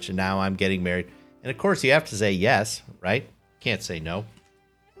so much, and now I'm getting married. And, of course, you have to say yes, right? Can't say no.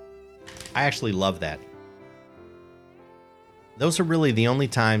 I actually love that. Those are really the only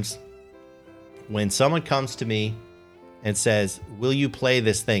times when someone comes to me and says, will you play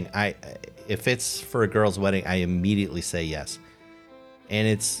this thing? If it's for a girl's wedding, I immediately say yes.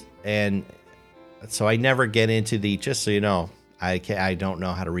 And so I never get into just so you know, I don't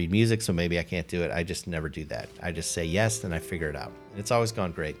know how to read music, so maybe I can't do it. I just never do that. I just say yes, and I figure it out. And it's always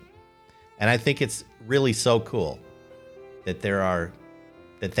gone great. And I think it's really so cool that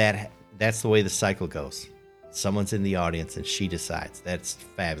that's the way the cycle goes. Someone's in the audience and she decides. That's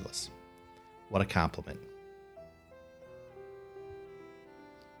fabulous. What a compliment.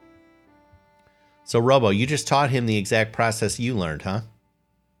 So Robo, you just taught him the exact process you learned, huh?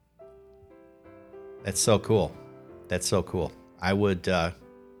 That's so cool. That's so cool. I would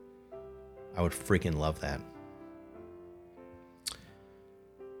freaking love that.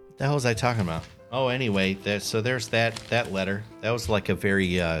 What the hell was I talking about? Oh, anyway, so there's that letter. That was like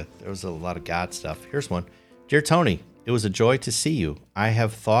there was a lot of God stuff. Here's one. Dear Tony, it was a joy to see you. I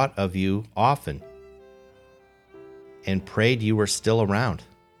have thought of you often and prayed you were still around.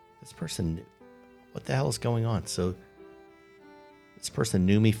 This person, what the hell is going on? So this person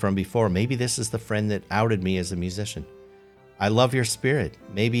knew me from before. Maybe this is the friend that outed me as a musician. I love your spirit.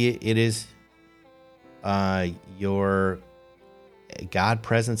 Maybe it is your God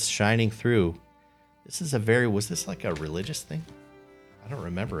presence shining through. Was this like a religious thing? I don't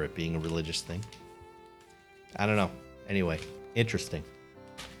remember it being a religious thing. I don't know. Anyway, interesting.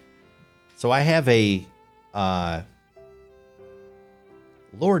 So I have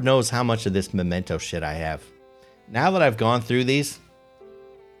Lord knows how much of this memento shit I have. Now that I've gone through these,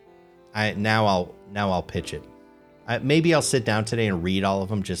 I'll pitch it. Maybe I'll sit down today and read all of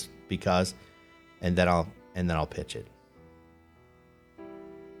them just because, and then I'll pitch it.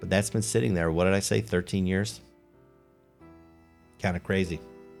 But that's been sitting there. What did I say? 13 years. Kind of crazy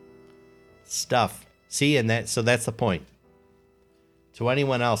stuff. See, so that's the point. To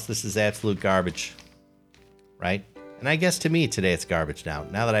anyone else, this is absolute garbage, right? And I guess to me today it's garbage now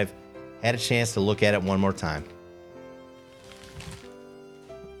that I've had a chance to look at it one more time.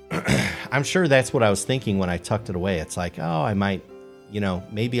 I'm sure that's what I was thinking when I tucked it away. It's like, oh, I might,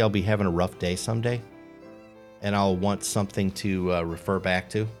 maybe I'll be having a rough day someday and I'll want something to refer back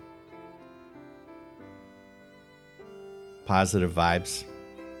to. Positive vibes.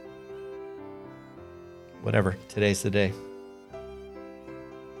 Whatever. Today's the day.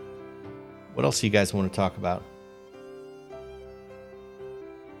 What else do you guys want to talk about?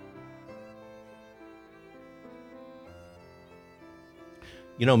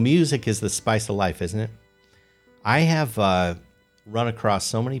 Music is the spice of life, isn't it? I have run across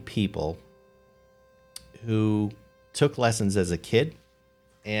so many people who took lessons as a kid,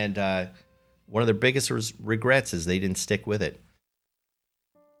 and one of their biggest regrets is they didn't stick with it.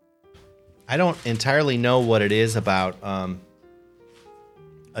 I don't entirely know what it is about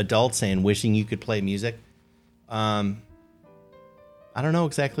adults and wishing you could play music. I don't know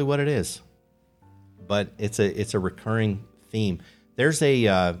exactly what it is, but it's a recurring theme. There's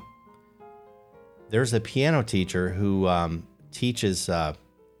a piano teacher who teaches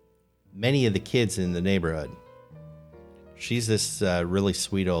many of the kids in the neighborhood. She's this really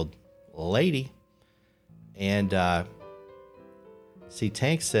sweet old lady, and see,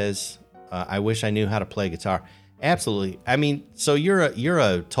 Tank says, "I wish I knew how to play guitar." Absolutely. I mean, so you're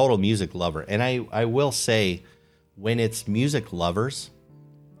a total music lover, and I will say, when it's music lovers,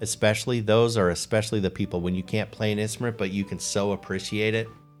 especially the people when you can't play an instrument but you can so appreciate it.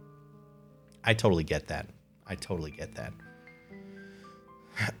 I totally get that.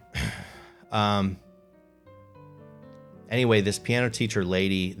 Anyway, this piano teacher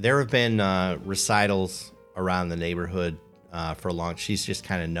lady, there have been recitals around the neighborhood for a long. She's just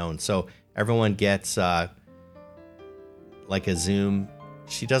kind of known, so everyone gets like a Zoom.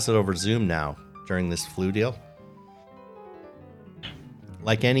 She does it over Zoom now during this flu deal.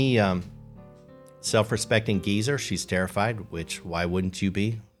 Like any self-respecting geezer, she's terrified, which why wouldn't you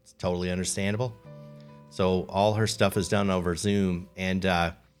be? It's totally understandable. So all her stuff is done over Zoom, and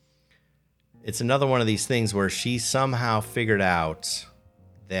it's another one of these things where she somehow figured out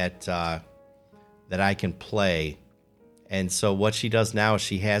that I can play. And so what she does now is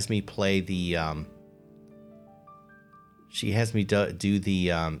she has me play the do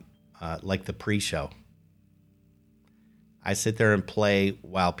the like the pre-show. I sit there and play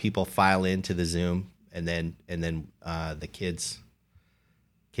while people file into the Zoom, and then the kids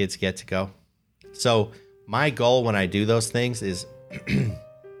kids get to go. So my goal when I do those things is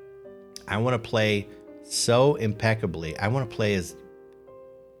I want to play so impeccably. I want to play as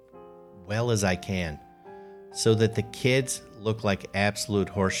well as I can so that the kids look like absolute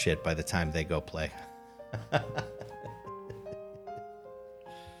horseshit by the time they go play.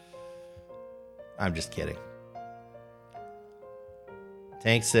 I'm just kidding.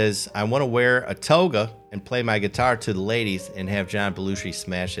 Tank says, I want to wear a toga and play my guitar to the ladies and have John Belushi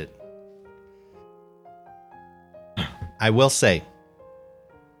smash it. I will say,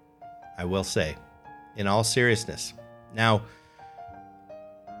 in all seriousness, now,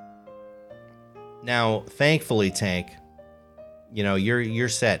 thankfully, Tank, you know, you're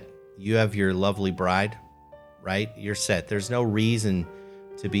set. You have your lovely bride, right? You're set. There's no reason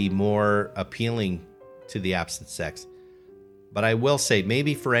to be more appealing to the opposite sex. But I will say,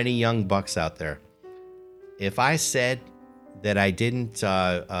 maybe for any young bucks out there, if I said that I didn't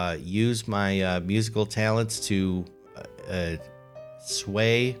use my musical talents to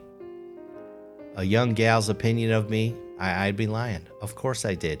sway a young gal's opinion of me, I'd be lying. Of course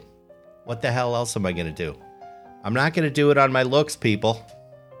I did. What the hell else am I going to do? I'm not going to do it on my looks, people.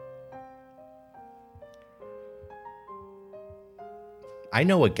 I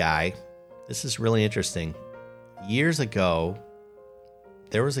know a guy, this is really interesting. Years ago,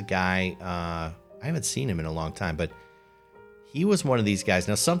 there was a guy, I haven't seen him in a long time, but he was one of these guys.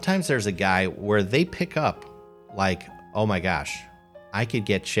 Now, sometimes there's a guy where they pick up like, oh my gosh, I could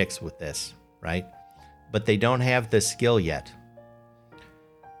get chicks with this, right? But they don't have the skill yet.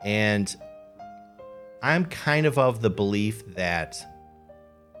 And I'm kind of the belief that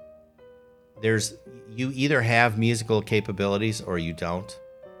you either have musical capabilities or you don't.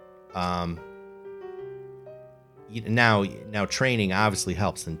 Now training obviously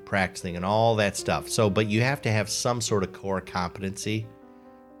helps and practicing and all that stuff. So, but you have to have some sort of core competency,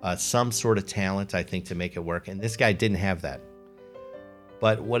 some sort of talent, I think, to make it work. And this guy didn't have that.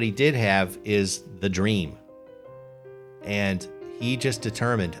 But what he did have is the dream. And he just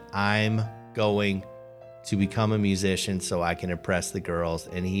determined, I'm going to become a musician so I can impress the girls.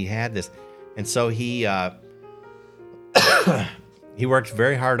 And he had this. And so he he worked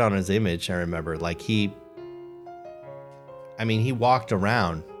very hard on his image, I remember. Like he walked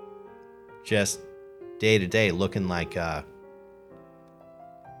around just day to day looking like a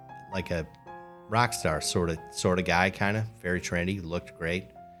rock star sort of guy, kind of very trendy, looked great.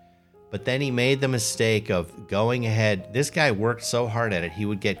 But then he made the mistake of going ahead. This guy worked so hard at it. He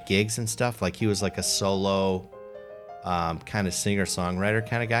would get gigs and stuff. Like he was like a solo kind of singer-songwriter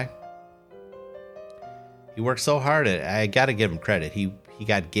kind of guy. He worked so hard at it. I got to give him credit. He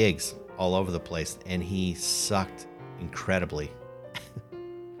got gigs all over the place, and he sucked incredibly.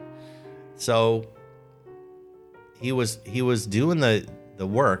 So he was doing the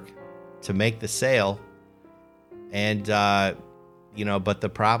work to make the sale, and but the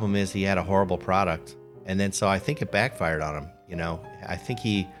problem is he had a horrible product. And then so I think it backfired on him. I think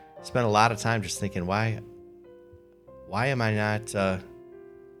he spent a lot of time just thinking, why am I not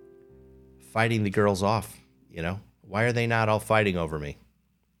fighting the girls off? Why are they not all fighting over me?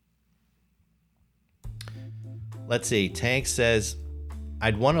 Let's see. Tank says,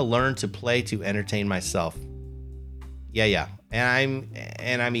 I'd want to learn to play to entertain myself. Yeah.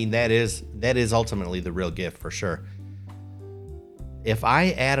 And I mean, that is ultimately the real gift for sure. If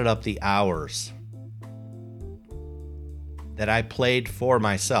I added up the hours that I played for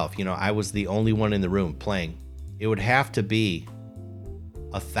myself, I was the only one in the room playing, it would have to be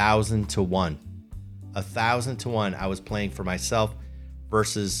 1,000 to 1. 1,000 to 1 I was playing for myself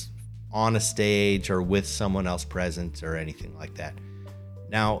versus on a stage or with someone else present or anything like that.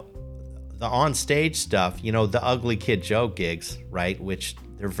 Now, the on-stage stuff, the Ugly Kid Joe gigs, right, which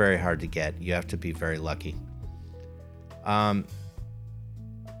they're very hard to get. You have to be very lucky.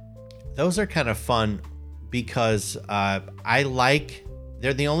 Those are kind of fun because they're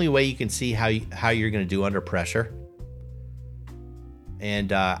the only way you can see how you're going to do under pressure.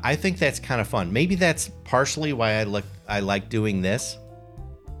 And I think that's kind of fun. Maybe that's partially why I like doing this.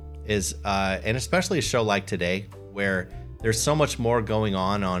 And especially a show like today, where there's so much more going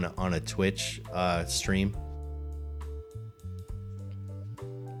on a Twitch stream.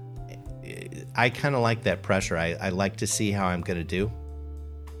 I kind of like that pressure. I like to see how I'm going to do.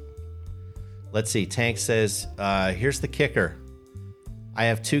 Let's see. Tank says, here's the kicker. I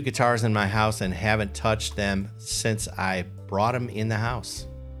have 2 guitars in my house and haven't touched them since I brought them in the house.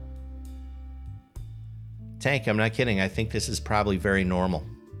 Tank, I'm not kidding. I think this is probably very normal.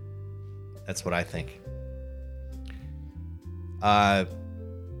 That's what I think.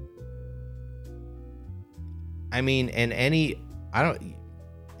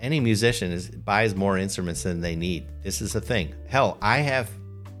 any musician buys more instruments than they need. This is the thing. Hell, I have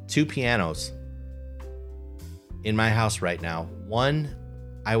 2 pianos in my house right now. One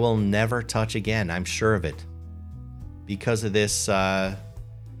I will never touch again. I'm sure of it, because of this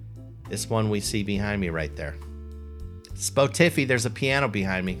this one we see behind me right there. Spotify, there's a piano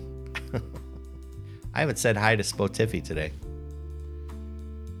behind me. I haven't said hi to Spotify today.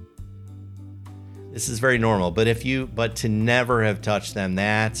 This is very normal, but to never have touched them,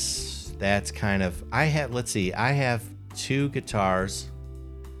 that's kind of, I have 2 guitars,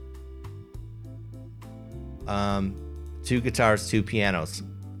 2 guitars, 2 pianos,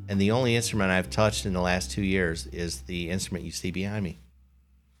 and the only instrument I've touched in the last 2 years is the instrument you see behind me.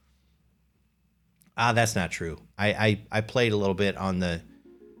 That's not true. I played a little bit on the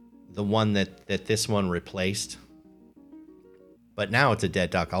one that this one replaced, but now it's a dead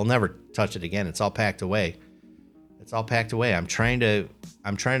duck. I'll never touch it again. It's all packed away. I'm trying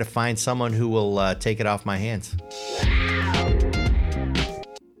to find someone who will take it off my hands.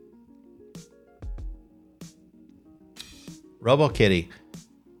 RoboKitty.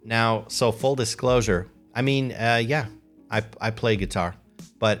 Now, so full disclosure, I mean, yeah, I play guitar,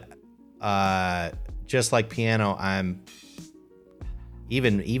 but just like piano, I'm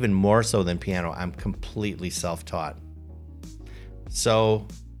even more so than piano, I'm completely self-taught. So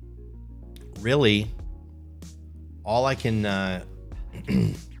really, all I can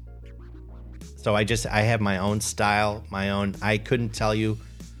so I have my own style, I couldn't tell you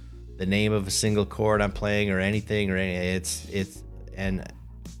the name of a single chord I'm playing or anything, it's and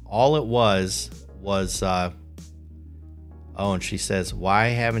all it was oh, and she says, why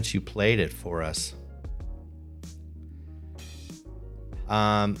haven't you played it for us?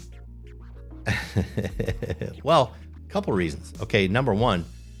 Well, a couple reasons. Okay, number one,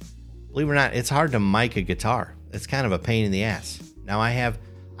 believe it or not, it's hard to mic a guitar. It's kind of a pain in the ass. Now I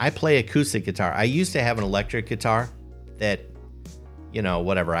play acoustic guitar. I used to have an electric guitar that,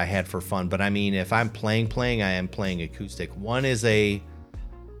 whatever, I had for fun. But I mean, if I'm playing, I am playing acoustic. One is a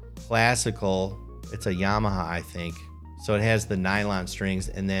classical, it's a Yamaha, I think. So it has the nylon strings,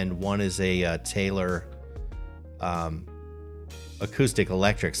 and then one is a Taylor acoustic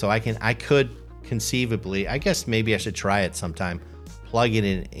electric. So I could conceivably, I guess maybe I should try it sometime, plug it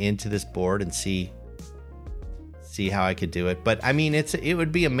into this board and see how I could do it. But I mean, it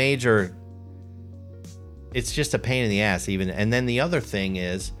would be a major, it's just a pain in the ass even. And then the other thing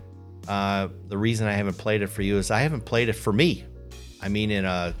is, the reason I haven't played it for you is I haven't played it for me. I mean, in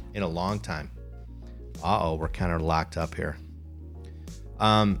a long time. We're kind of locked up here.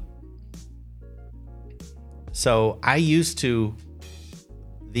 So I used to,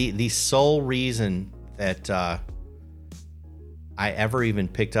 the sole reason that I ever even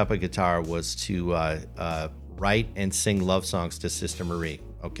picked up a guitar was to write and sing love songs to Sister Marie.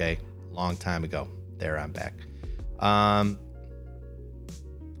 Okay, long time ago. There, I'm back.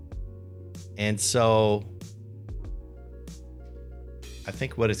 And so I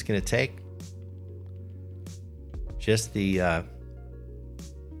think what it's going to take, just we got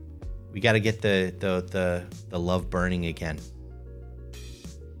to get the love burning again.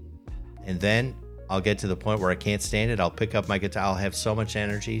 And then I'll get to the point where I can't stand it. I'll pick up my guitar. I'll have so much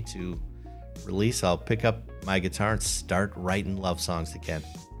energy to release. I'll pick up my guitar and start writing love songs again.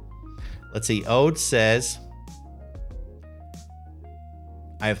 Let's see. Ode says,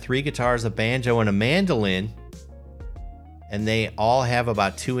 I have 3 guitars, a banjo, and a mandolin, and they all have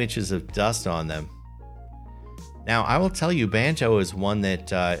about 2 inches of dust on them. Now, I will tell you, banjo is one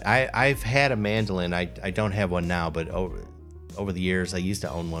that I've had a mandolin. I don't have one now, but over the years, I used to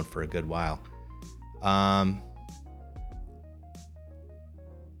own one for a good while.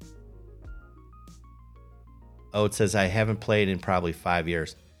 It says, I haven't played in probably 5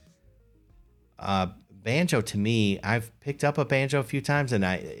 years. Banjo, to me, I've picked up a banjo a few times, and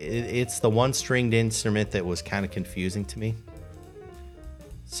it's the one stringed instrument that was kind of confusing to me.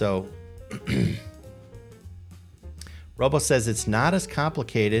 So, Robo says it's not as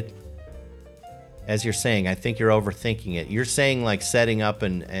complicated as you're saying. I think you're overthinking it. You're saying like setting up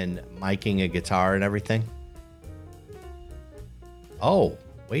and miking a guitar and everything. Oh,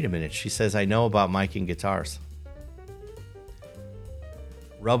 wait a minute. She says, I know about miking guitars.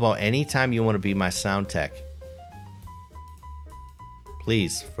 Robo, anytime you want to be my sound tech,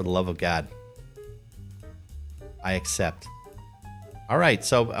 please, for the love of God, I accept. All right,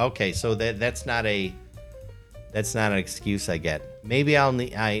 so that's not an excuse I get. Maybe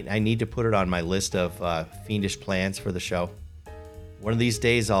I need to put it on my list of fiendish plans for the show. One of these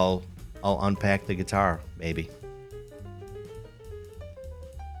days I'll unpack the guitar, maybe.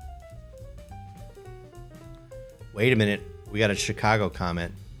 Wait a minute. We got a Chicago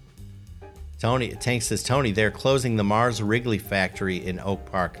comment. Tank says, Tony, they're closing the Mars Wrigley factory in Oak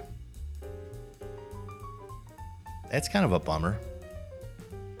Park. That's kind of a bummer.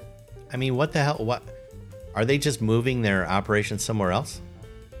 I mean, what the hell? What are they just moving their operation somewhere else?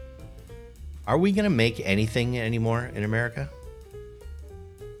 Are we going to make anything anymore in America?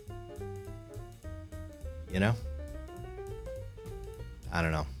 You know? I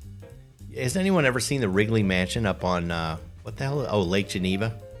don't know. Has anyone ever seen the Wrigley Mansion up on, what the hell? Oh, Lake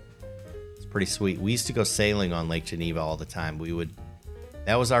Geneva? It's pretty sweet. We used to go sailing on Lake Geneva all the time.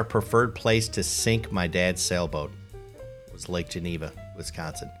 That was our preferred place to sink my dad's sailboat. It was Lake Geneva,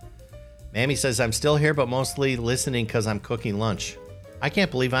 Wisconsin. Mammy says, I'm still here, but mostly listening because I'm cooking lunch. I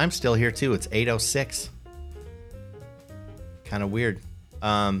can't believe I'm still here, too. It's 8:06. Kind of weird.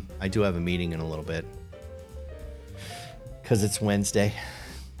 I do have a meeting in a little bit because it's Wednesday.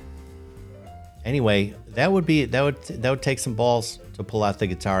 Anyway, that would take some balls to pull out the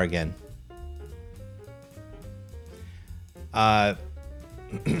guitar again. Yeah,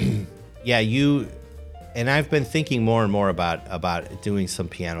 and I've been thinking more and more about doing some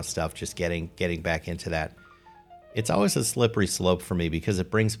piano stuff, just getting back into that. It's always a slippery slope for me because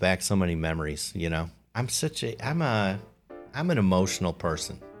it brings back so many memories, you know. I'm an emotional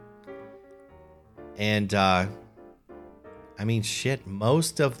person. And I mean, shit,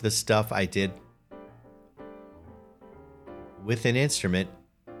 most of the stuff I did with an instrument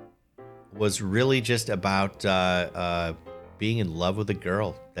was really just about being in love with a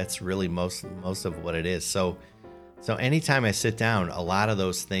girl. That's really most of what it is. So anytime I sit down, a lot of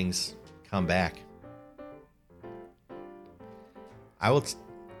those things come back. I will.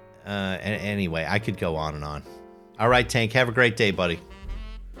 Anyway, I could go on and on. All right, Tank. Have a great day, buddy.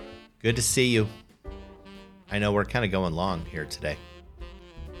 Good to see you. I know we're kind of going long here today.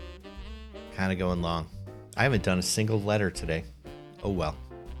 Kind of going long. I haven't done a single letter today. Oh well.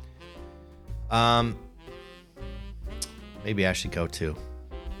 Maybe I should go to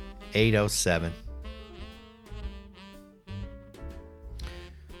 8:07.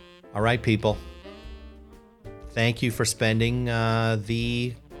 All right, people. Thank you for spending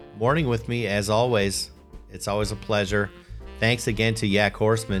the morning with me, as always. It's always a pleasure. Thanks again to Yak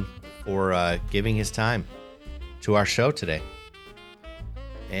Horseman for giving his time to our show today.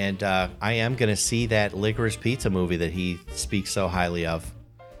 And I am going to see that Licorice Pizza movie that he speaks so highly of.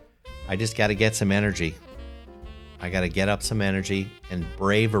 I just got to get some energy. I got to get up some energy and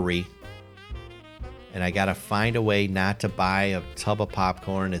bravery. And I got to find a way not to buy a tub of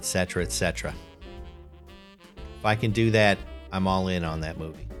popcorn, etc., etc. If I can do that, I'm all in on that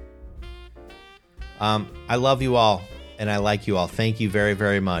movie. I love you all, and I like you all. Thank you very,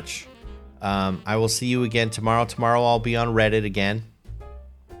 very much. I will see you again tomorrow. Tomorrow I'll be on Reddit again.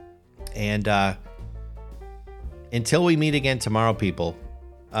 And until we meet again tomorrow, people,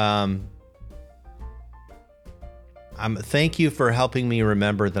 thank you for helping me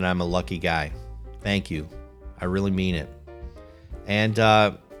remember that I'm a lucky guy. Thank you. I really mean it. And,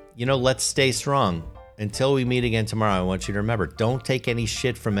 let's stay strong. Until we meet again tomorrow, I want you to remember, don't take any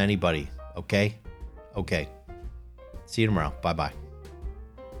shit from anybody, okay? Okay. See you tomorrow. Bye-bye.